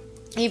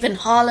 even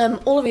Harlem,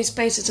 all of these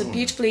places are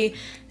beautifully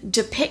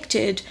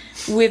depicted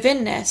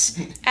within this.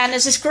 And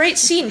there's this great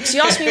scene. Because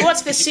you ask me,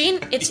 what's the scene?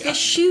 It's the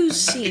shoes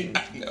scene.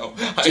 I know.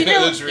 I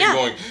know that's where you're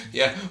going.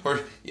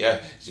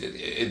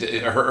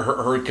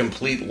 Her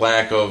complete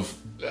lack of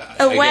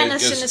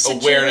awareness in the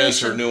situation.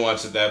 Awareness or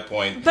nuance at that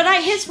point. But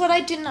here's what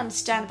I didn't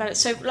understand about it.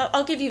 So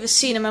I'll give you the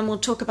scene and then we'll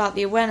talk about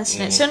the awareness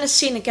in it. So in the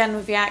scene again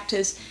with the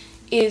actors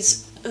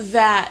is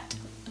that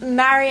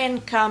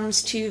Marion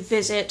comes to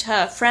visit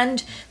her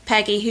friend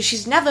Peggy, who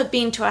she's never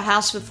been to her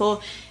house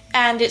before.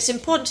 And it's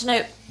important to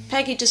note,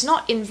 Peggy does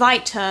not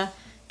invite her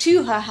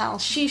to her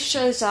house. She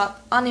shows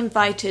up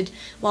uninvited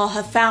while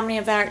her family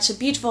are there. It's a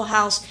beautiful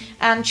house,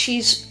 and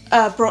she's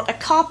brought a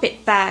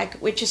carpet bag,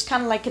 which is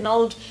kind of like an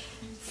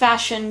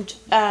old-fashioned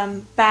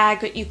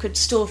bag that you could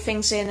store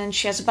things in, and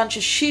she has a bunch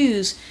of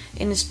shoes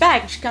in this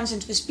bag. She comes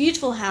into this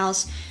beautiful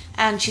house,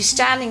 and she's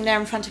standing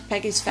there in front of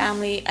Peggy's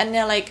family, and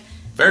they're like...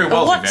 Very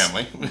wealthy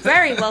family.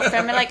 Very wealthy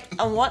family. Like,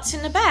 and what's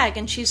in the bag?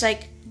 And she's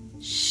like,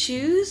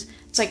 shoes?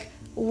 It's like...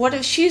 What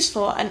are shoes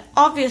for? And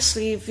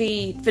obviously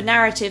the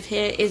narrative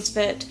here is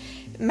that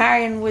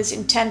Marion was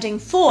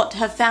thought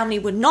her family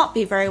would not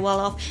be very well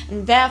off,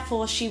 and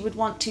therefore she would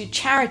want to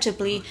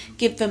charitably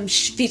give them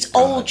these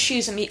old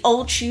shoes, and the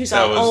old shoes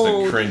are old.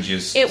 That was the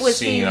cringiest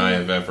scene I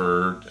have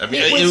ever... I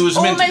mean, it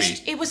was meant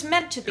to be. It was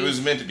meant to be. It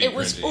was meant to be. It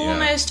was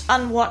almost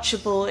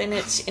unwatchable in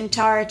its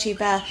entirety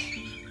there.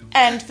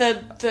 And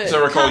the as I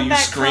recall, you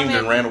screamed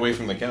and ran away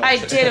from the couch. I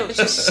did. It was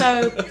just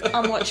so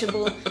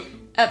unwatchable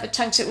at the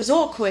time, so it was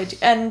awkward,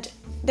 and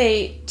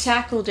they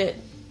tackled it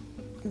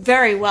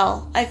very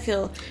well, I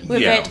feel,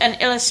 with it, and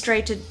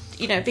illustrated,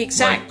 the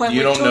exact point you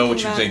we're don't know what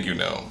talking you about. think you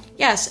know.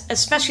 Yes,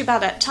 especially about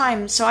that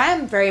time. So I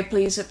am very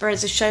pleased that there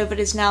is a show that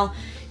is now,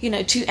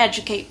 to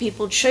educate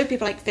people, to show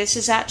people like this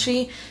is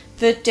actually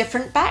the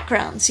different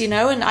backgrounds, and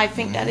I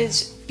think that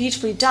is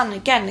beautifully done.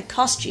 Again, the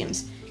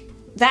costumes.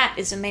 That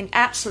is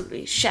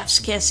absolutely chef's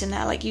kiss in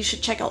there. Like, you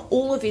should check out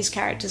all of these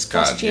characters'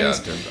 costumes.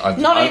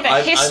 Not only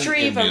the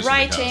history, the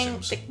writing,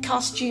 the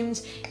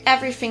costumes,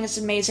 everything is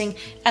amazing.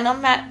 And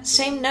on that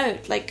same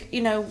note,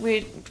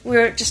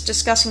 we're just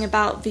discussing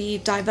about the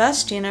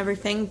diversity and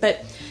everything,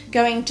 but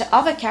going to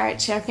other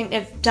characters, I think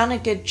they've done a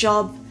good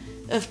job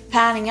of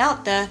panning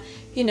out there,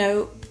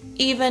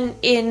 even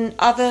in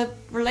other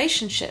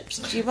relationships.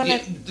 Do you want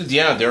to?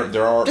 Yeah,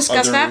 there are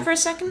discuss other that for a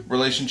second.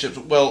 Relationships.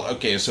 Well,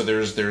 okay, so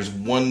there's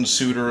one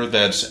suitor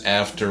that's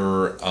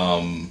after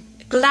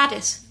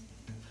Gladys.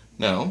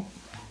 No.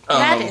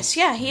 Gladys,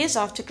 yeah, he is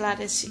after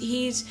Gladys.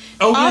 He's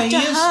after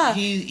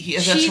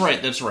her.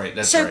 That's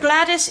right. So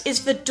Gladys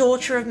is the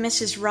daughter of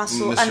Mrs.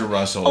 Russell. Mr.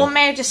 Russell. Or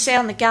may I just say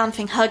on the gown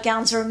thing, her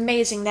gowns are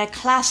amazing. They're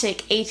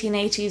classic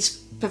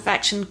 1880s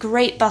perfection.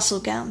 Great bustle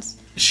gowns.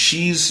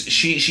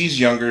 She's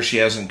younger. She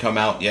hasn't come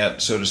out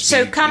yet, so to speak.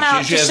 So come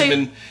out. She hasn't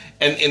been,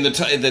 and in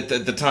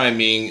the time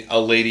being a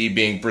lady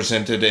being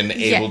presented and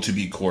able to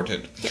be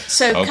courted. Yeah.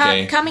 So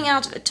coming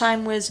out at the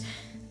time was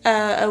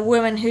a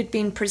woman who'd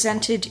been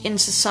presented in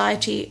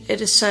society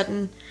at a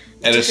certain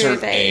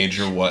age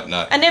or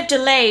whatnot. And they've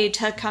delayed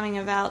her coming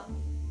of out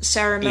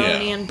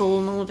ceremony and ball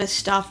and all this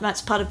stuff, and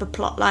that's part of the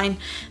plot line.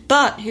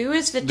 But who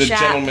is the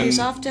chap who's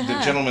after her?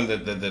 The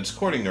gentleman that's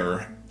courting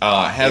her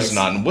has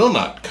not and will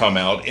not come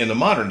out in the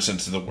modern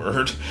sense of the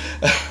word.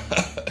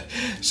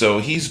 So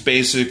he's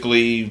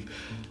basically,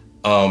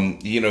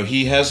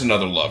 he has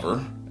another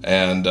lover,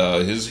 and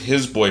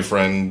his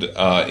boyfriend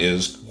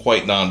is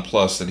quite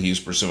nonplussed that he's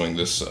pursuing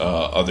this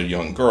other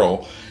young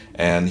girl,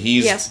 and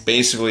he's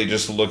basically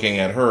just looking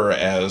at her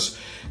as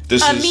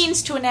this is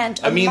means to an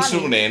end. A means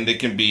to an end. It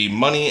can be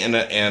money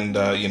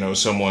and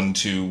someone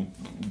to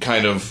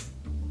kind of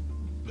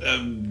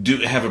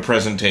have a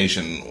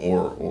presentation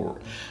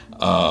or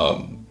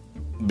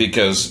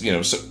because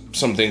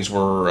some things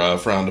were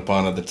frowned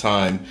upon at the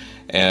time,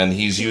 and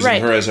he's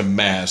using her as a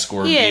mask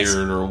or a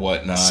beard or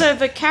whatnot. So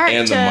the character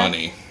and the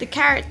money. The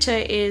character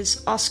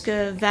is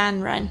Oscar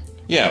Van Ren.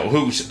 Yeah,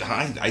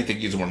 I think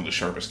he's one of the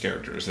sharpest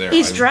characters there.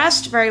 He's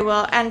dressed very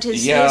well, and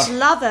his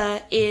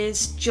lover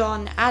is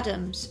John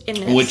Adams in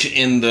this. Which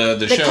in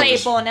the show,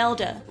 Claiborne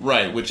Elder,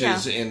 right? Which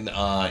is in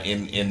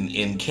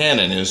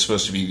canon is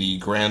supposed to be the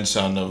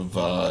grandson of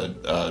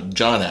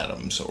John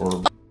Adams,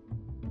 or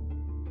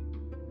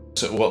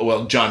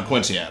John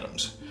Quincy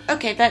Adams.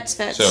 Okay, that's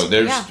so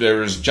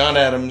there's John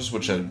Adams,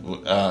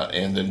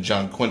 and then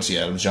John Quincy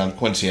Adams. John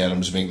Quincy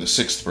Adams being the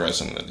 6th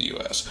president of the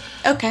U.S.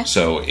 Okay.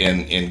 So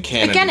in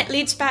canon, again, it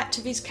leads back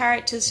to these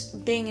characters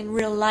being in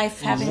real life,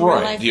 having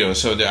real life. Yeah.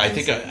 So I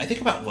think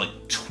about like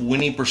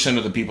 20%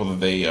 of the people that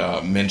they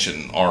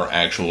mention are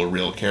actual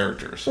real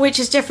characters. Which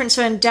is different.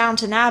 So in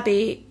Downton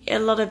Abbey, a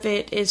lot of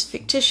it is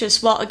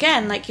fictitious. Well,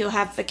 again, like you'll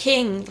have the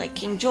king, like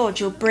King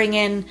George. You'll bring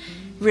in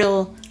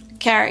real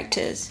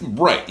characters.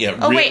 Right, yeah.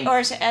 Oh, wait, or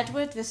is it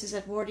Edward? This is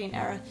Edwardian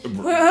era.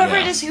 Whoever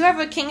it is,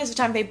 whoever king is at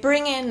the time, they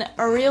bring in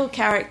real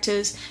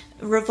characters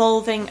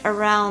revolving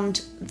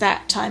around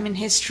that time in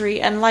history,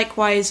 and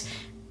likewise,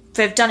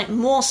 they've done it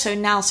more so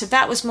now, so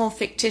that was more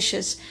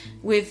fictitious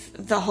with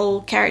the whole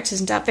characters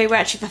and stuff. They were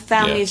actually the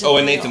families. Oh,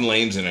 and Nathan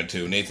Lane's in it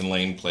too. Nathan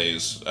Lane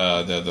plays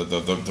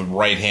the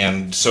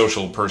right-hand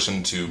social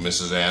person to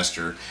Mrs.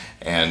 Astor,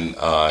 and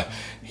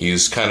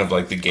he's kind of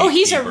like the gatekeeper. Oh,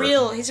 he's a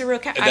real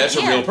character. That's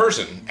a real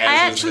person. I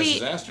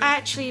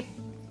actually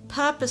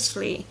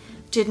purposefully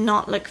did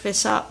not look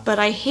this up, but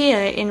I hear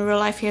in real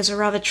life he has a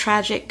rather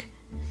tragic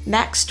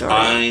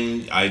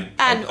backstory.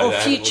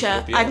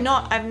 I've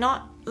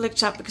not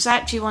looked up because I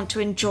actually want to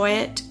enjoy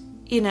it,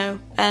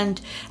 and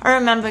I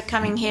remember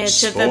coming here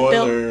to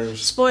the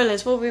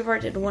spoilers. Well, we've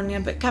already did one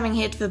year, but coming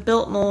here to the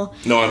Biltmore.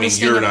 No, I mean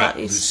you're not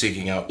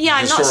seeking out. Yeah,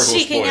 I'm not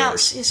seeking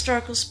spoilers. out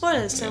historical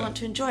spoilers. So I want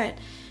to enjoy it.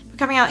 But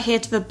coming out here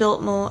to the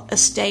Biltmore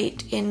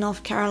estate in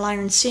North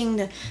Carolina and seeing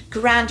the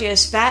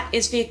grandiose, that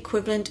is the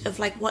equivalent of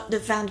like what the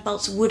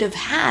Vanderbilts would have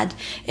had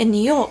in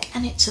New York,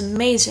 and it's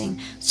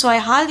amazing. So I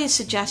highly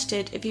suggest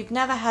it if you've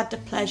never had the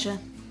pleasure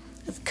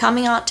of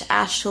coming out to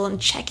Asheville and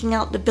checking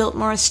out the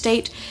Biltmore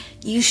estate.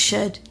 You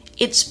should.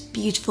 It's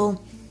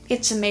beautiful.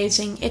 It's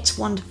amazing. It's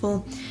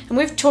wonderful. And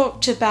we've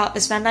talked about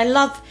this band. I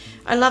love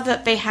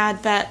that they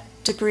had that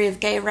degree of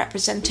gay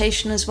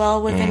representation as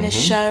well within this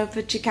show.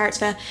 The two characters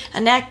there.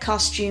 And their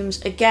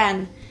costumes,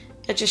 again,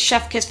 are just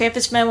chef kiss. They have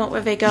this moment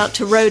where they go out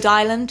to Rhode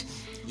Island.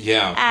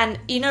 Yeah. And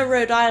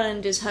Rhode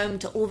Island is home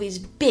to all these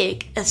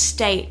big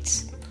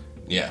estates.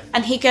 Yeah.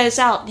 And he goes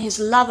out and his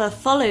lover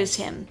follows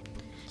him.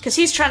 Because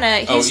he's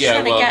trying to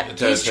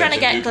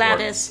get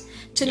Gladys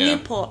to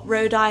Newport,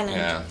 Rhode Island.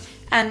 Yeah.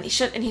 And it's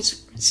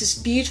this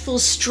beautiful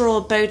straw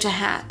boater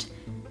hat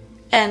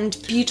and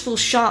beautiful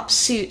sharp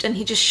suit, and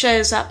he just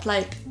shows up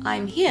like,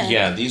 I'm here.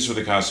 Yeah, these were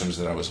the costumes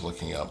that I was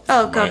looking up.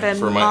 Oh god, they're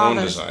for my own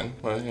design.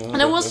 Well,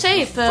 and I will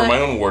say for my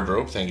own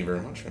wardrobe. Thank you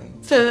very much.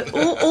 For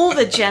all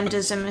the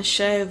genders in the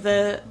show,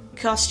 the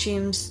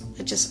costumes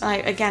are just.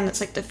 Again, it's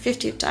like the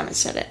 50th time I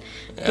said it,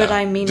 but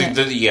I mean it.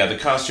 The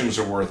costumes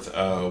are worth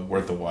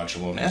a watch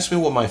alone. Ask me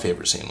what my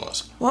favorite scene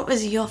was. What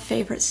was your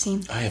favorite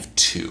scene? I have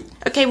two.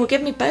 Okay, well,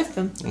 give me both of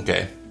them.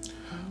 Okay,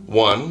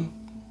 one.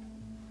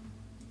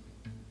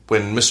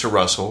 When Mr.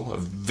 Russell, a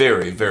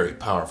very, very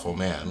powerful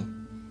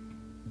man,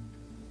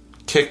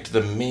 kicked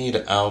the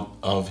maid out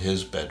of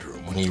his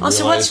bedroom when he realized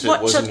it wasn't his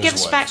wife. So give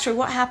us backstory.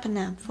 What happened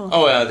now?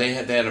 They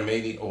had a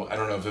maid. I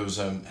don't know if it was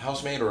a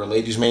housemaid or a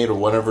lady's maid or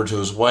whatever to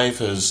his wife,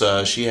 as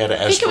she had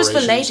aspirations. I think it was the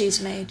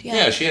lady's maid.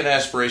 Yeah, she had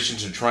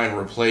aspirations to try and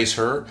replace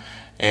her,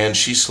 and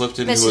she slipped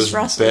into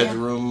his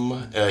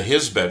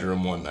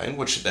bedroom one night,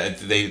 which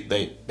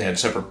they had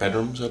separate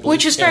bedrooms, I believe.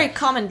 Which is very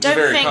common. Don't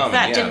think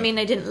that didn't mean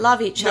they didn't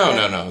love each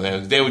other. No.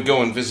 They would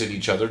go and visit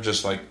each other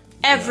just like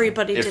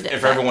everybody did it.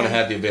 If everyone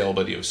had the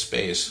availability of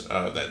space,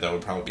 that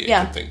would probably be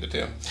a good thing to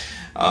do.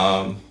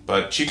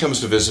 But she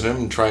comes to visit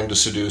him, trying to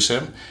seduce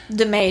him.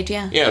 The maid,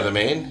 yeah. Yeah, the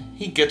maid.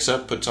 He gets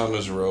up, puts on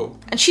his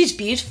robe. And she's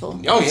beautiful.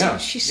 Oh, yeah.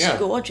 She's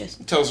gorgeous.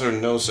 Tells her in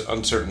no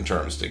uncertain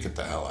terms to get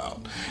the hell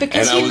out.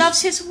 Because he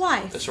loves his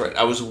wife. That's right.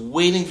 I was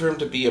waiting for him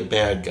to be a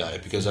bad guy,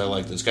 because I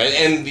like this guy.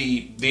 And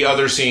the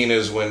other scene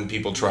is when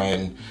people try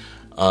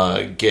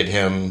and get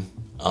him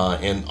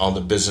on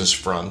the business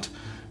front.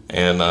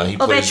 And he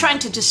they're trying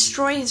to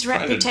destroy his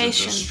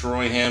reputation.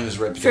 Destroy him, his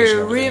reputation.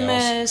 Through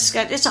rumors.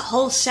 It's a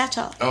whole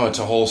setup. Oh, it's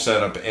a whole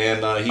setup.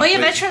 And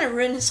they're trying to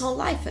ruin his whole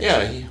life.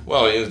 Actually.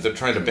 Yeah, they're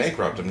trying to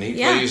bankrupt him. He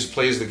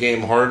plays the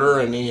game harder,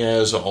 and he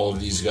has all of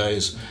these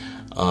guys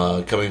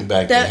coming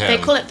back to him. They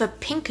call it the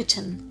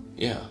Pinkerton.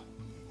 Yeah.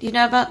 Do you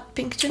know about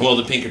Pinkerton? Well,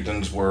 the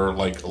Pinkertons were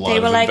like a lot of investigators.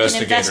 They were like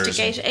an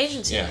investigation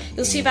agency. Yeah.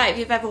 You'll see that if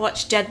you've ever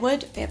watched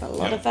Deadwood. They have a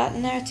lot of that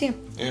in there too.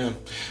 Yeah.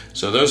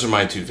 So those are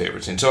my two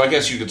favorite scenes. So I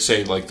guess you could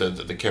say like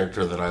the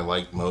character that I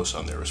like most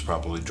on there is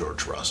probably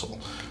George Russell.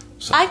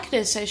 So. I could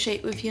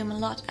associate with him a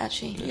lot,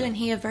 actually. Yeah. You and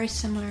he are very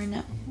similar in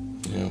that.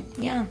 Yeah.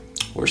 Yeah.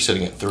 We're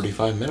sitting at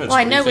 35 minutes. Well,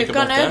 I know we've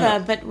gone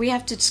over, but we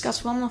have to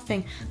discuss one more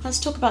thing. Let's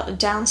talk about the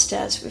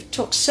downstairs. We've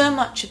talked so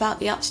much about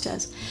the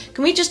upstairs.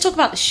 Can we just talk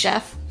about the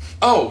chef?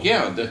 Oh,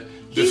 yeah,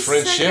 the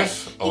French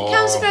chef. He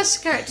comes across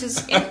the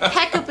characters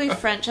impeccably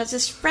French, has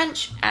this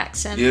French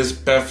accent. He is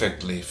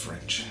perfectly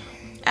French.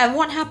 And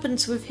what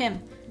happens with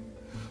him?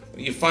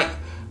 You find...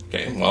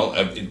 Okay, well,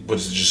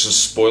 was it just a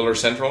spoiler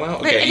central now?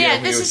 Okay,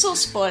 this is all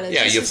spoilers.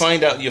 Yeah, we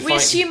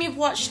assume you've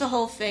watched the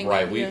whole thing.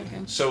 Right,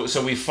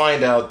 so we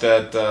find out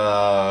that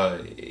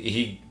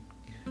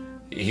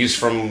he's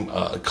from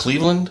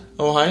Cleveland,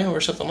 Ohio,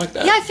 or something like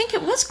that. Yeah, I think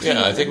it was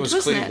Cleveland. Yeah, I think it was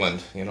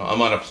Cleveland. It?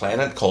 I'm on a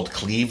planet called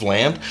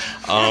Cleveland.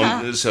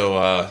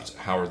 So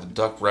Howard the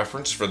Duck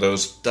reference for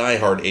those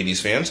diehard 80s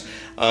fans.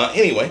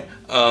 Anyway,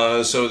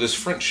 so this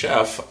French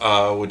chef,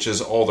 which is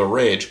all the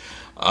rage,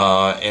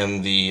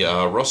 in the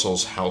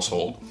Russell's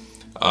household,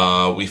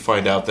 we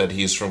find out that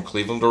he's from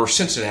Cleveland or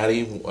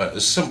Cincinnati,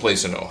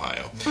 someplace in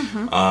Ohio.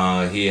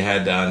 Mm-hmm. He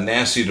had a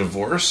nasty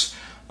divorce.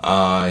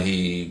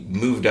 He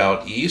moved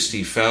out east.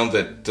 He found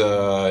that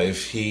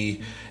if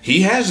he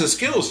has the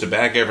skills to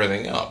back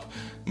everything up,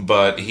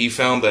 but he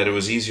found that it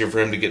was easier for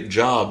him to get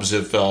jobs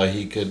if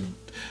he could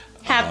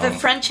have the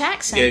French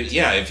accent.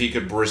 Yeah, if he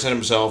could present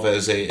himself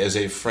as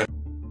a French.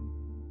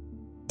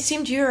 He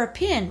seemed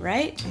European,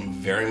 right?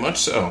 Very much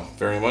so.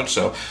 Very much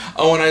so.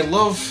 Oh, and I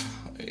love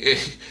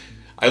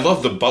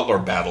the butler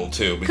battle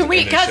too. Can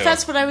we?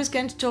 That's what I was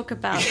going to talk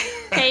about.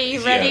 Okay,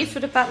 you ready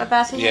for the butler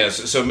battle?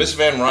 Yes. So Miss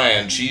Van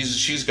Ryan,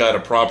 she's got a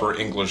proper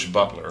English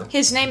butler.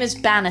 His name is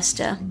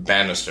Bannister.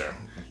 Bannister,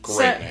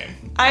 great name.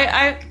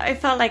 I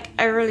felt like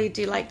I really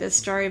do like this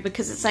story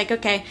because it's like,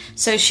 okay,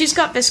 so she's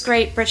got this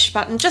great British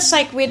butler, just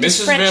like with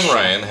Mrs. French. Van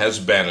Ryan has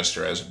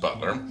Bannister as a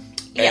butler.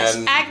 Yes,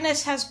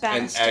 Agnes has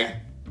Bannister. Agnes.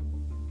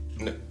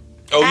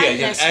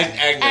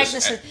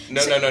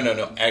 No.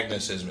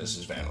 Agnes is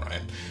Mrs. Van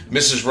Ryan.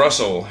 Mrs.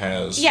 Russell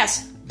has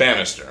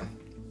Bannister.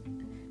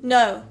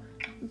 No,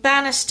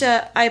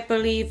 Bannister, I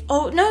believe.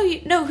 Oh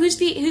no. Who's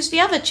the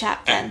other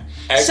chap then?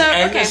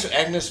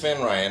 Agnes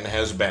Van Ryan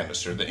has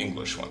Bannister, the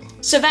English one.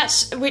 So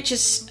which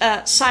is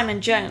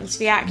Simon Jones,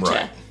 the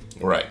actor.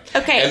 Right.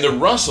 Okay. And the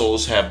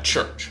Russells have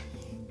church.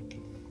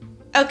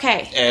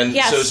 Okay. And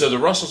so the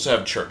Russells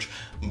have church.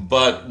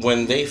 But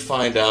when they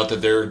find out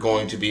that they're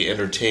going to be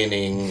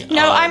entertaining,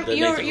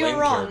 you're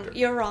wrong. Character.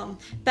 You're wrong.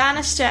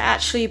 Bannister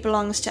actually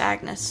belongs to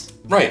Agnes.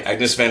 Right,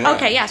 Agnes Van Ryan.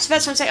 Okay, yeah. So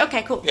that's what I'm saying.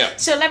 Okay, cool. Yeah.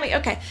 So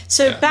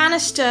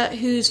Bannister,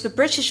 who's the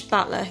British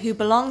butler, who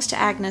belongs to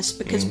Agnes,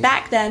 because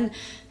back then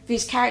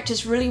these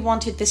characters really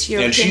wanted this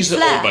European flair. And she's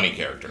the old money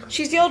character.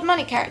 She's the old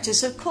money character,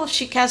 so of course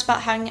she cares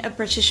about having a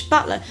British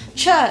butler.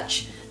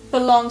 Church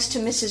belongs to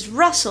Mrs.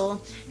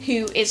 Russell,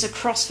 who is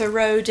across the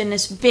road in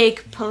this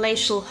big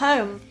palatial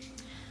home.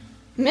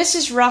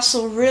 Mrs.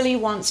 Russell really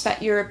wants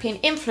that European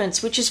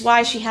influence, which is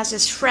why she has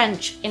this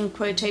French, in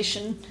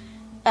quotation,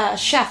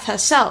 chef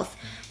herself.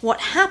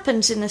 What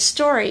happens in the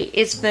story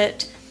is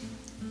that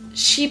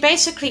she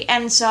basically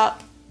ends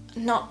up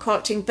not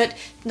quoting, but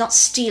not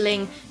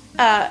stealing,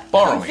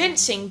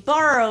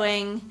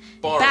 borrowing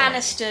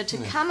Bannister to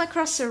come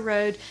across the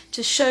road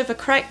to show the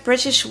correct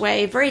British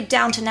way, very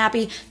Downton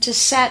Abbey, to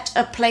set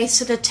a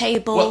place at a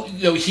table. Well,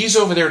 he's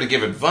over there to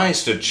give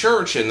advice to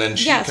church, and then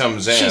she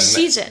comes in. She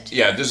sees it.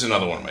 Yeah, this is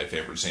another one of my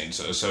favorite scenes.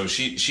 So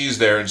she's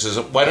there and says,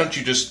 "Why don't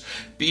you just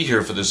be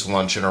here for this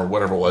luncheon or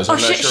whatever it was?"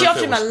 She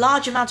offered him a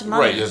large amount of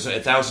money. Right, it was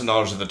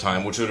 $1,000 at the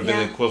time, which would have been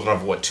the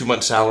equivalent of 2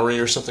 months' salary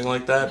or something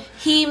like that.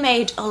 He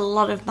made a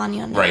lot of money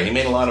on that. Right, he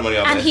made a lot of money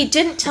on that. And he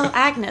didn't tell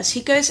Agnes.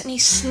 He goes and he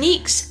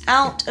sneaks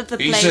out of the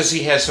place. He says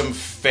he has some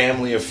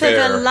family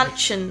affair for the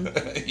luncheon.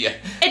 Yeah,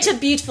 it's a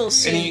beautiful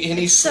scene. And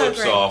he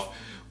slips off.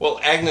 Well,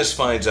 Agnes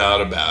finds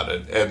out about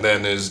it and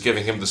then is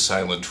giving him the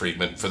silent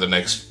treatment for the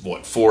next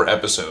 4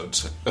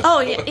 episodes. Oh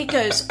yeah, it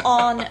goes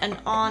on and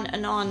on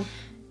and on.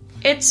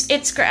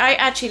 It's great. I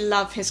actually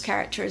love his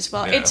character as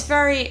well. Yeah. It's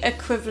very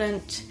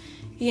equivalent.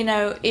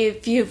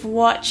 If you've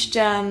watched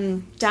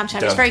Downton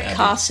Abbey, it's very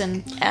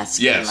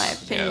Carson-esque in my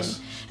opinion.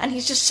 Yes. And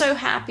he's just so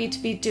happy to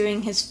be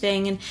doing his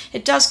thing, and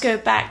it does go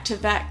back to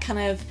that kind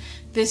of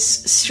this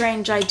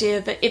strange idea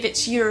that if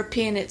it's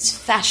European, it's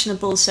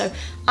fashionable. So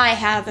I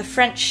have a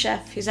French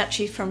chef who's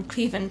actually from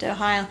Cleveland,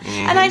 Ohio. Mm-hmm.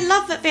 And I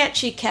love that they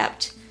actually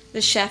kept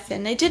the chef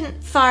in. They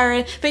didn't fire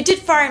him, but they did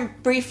fire him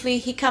briefly.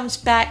 He comes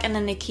back, and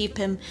then they keep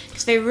him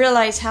because they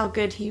realize how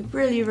good he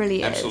really,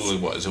 really is. Absolutely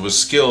was. It was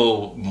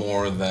skill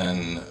more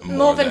than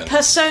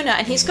persona.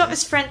 And he's got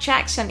this French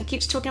accent. He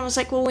keeps talking. I was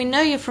like, well, we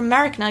know you're from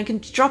America now. You can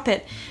drop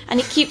it. And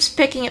he keeps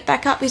picking it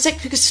back up. He's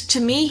like, because to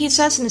me, he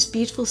says in this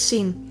beautiful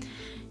scene,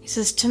 he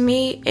says, to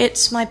me,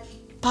 it's my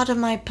part of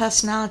my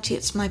personality.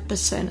 It's my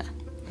persona.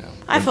 Yeah.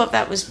 I thought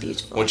that was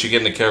beautiful. Once you get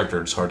in the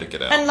character, it's hard to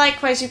get out. And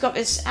likewise, you've got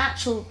this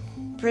actual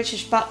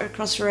British butler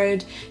across the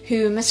road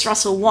who Miss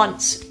Russell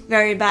wants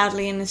very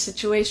badly in this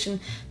situation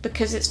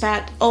because it's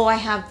about, I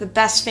have the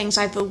best things,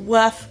 I have the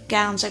worth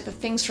gowns, I have the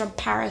things from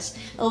Paris,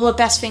 all the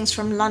best things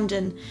from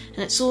London,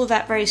 and it's all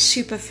that very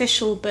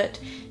superficial, but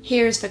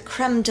here is the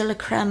creme de la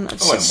creme of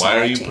society. And why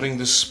are you putting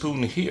this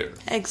spoon here?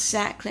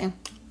 Exactly.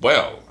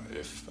 Well,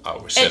 if I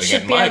were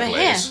sitting at my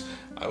place,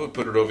 I would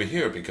put it over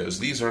here because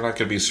these are not going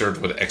to be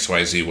served with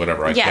XYZ,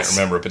 whatever. I can't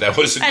remember, but that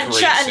was a great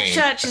scene. And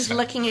Church is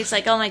looking, he's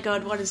like, oh my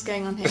god, what is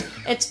going on here?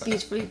 It's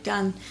beautifully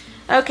done.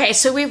 Okay,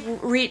 so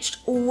we've reached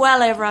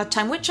well over our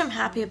time, which I'm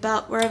happy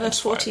about. We're over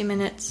 40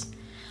 minutes.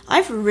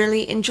 I've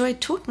really enjoyed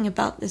talking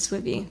about this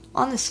with you,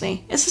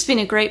 honestly. This has been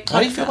a great podcast. How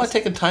do you feel about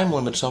taking time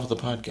limits off of the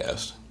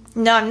podcast?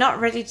 No, I'm not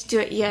ready to do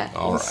it yet.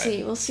 We'll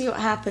see. We'll see what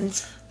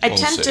happens. I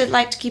tend to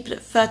like to keep it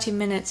at 30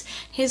 minutes.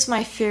 Here's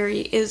my theory,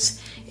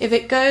 is if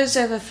it goes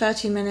over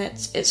 30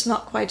 minutes, it's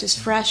not quite as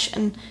fresh.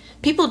 And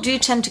people do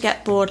tend to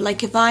get bored.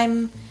 Like if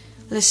I'm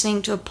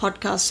listening to a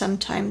podcast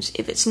sometimes,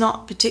 if it's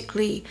not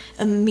particularly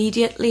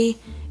immediately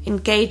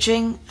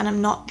engaging and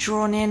I'm not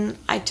drawn in,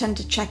 I tend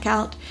to check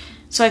out.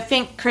 So I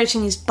think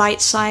creating these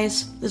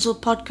bite-sized little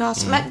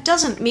podcasts, that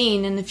doesn't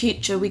mean in the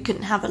future we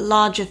couldn't have a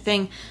larger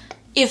thing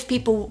if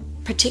people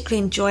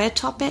particularly enjoy a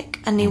topic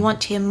and they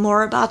want to hear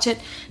more about it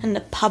and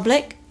the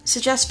public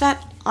suggest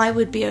that, I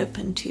would be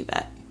open to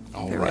that.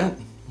 All right.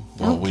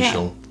 Well, we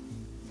shall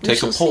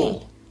take a poll.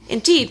 See.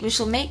 Indeed, we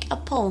shall make a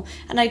poll.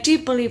 And I do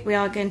believe we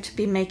are going to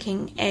be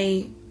making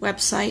a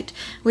website.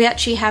 We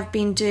actually have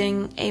been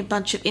doing a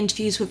bunch of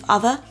interviews with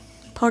other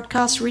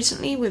podcasts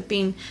recently. We've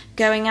been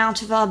going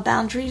out of our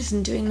boundaries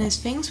and doing those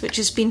things, which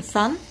has been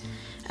fun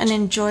and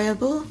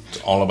enjoyable.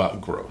 It's all about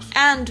growth.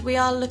 And we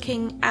are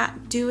looking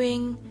at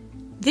doing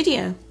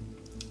video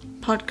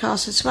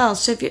podcasts as well.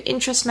 So if you're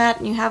interested, Matt,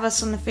 and you have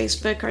us on the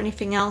Facebook or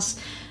anything else,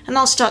 and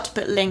I'll start to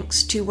put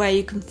links to where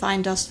you can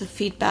find us for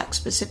feedback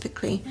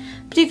specifically.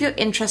 But if you're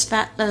interested,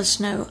 Matt, let us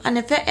know. And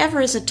if there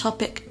ever is a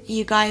topic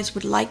you guys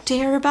would like to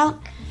hear about,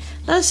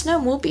 let us know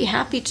and we'll be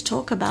happy to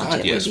talk about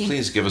it. Yes,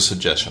 please give us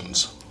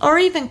suggestions. Or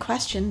even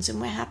questions,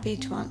 and we're happy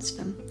to answer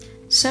them.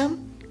 So,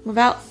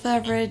 without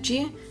further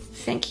ado,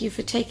 thank you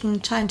for taking the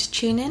time to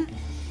tune in.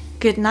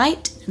 Good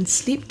night and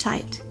sleep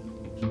tight.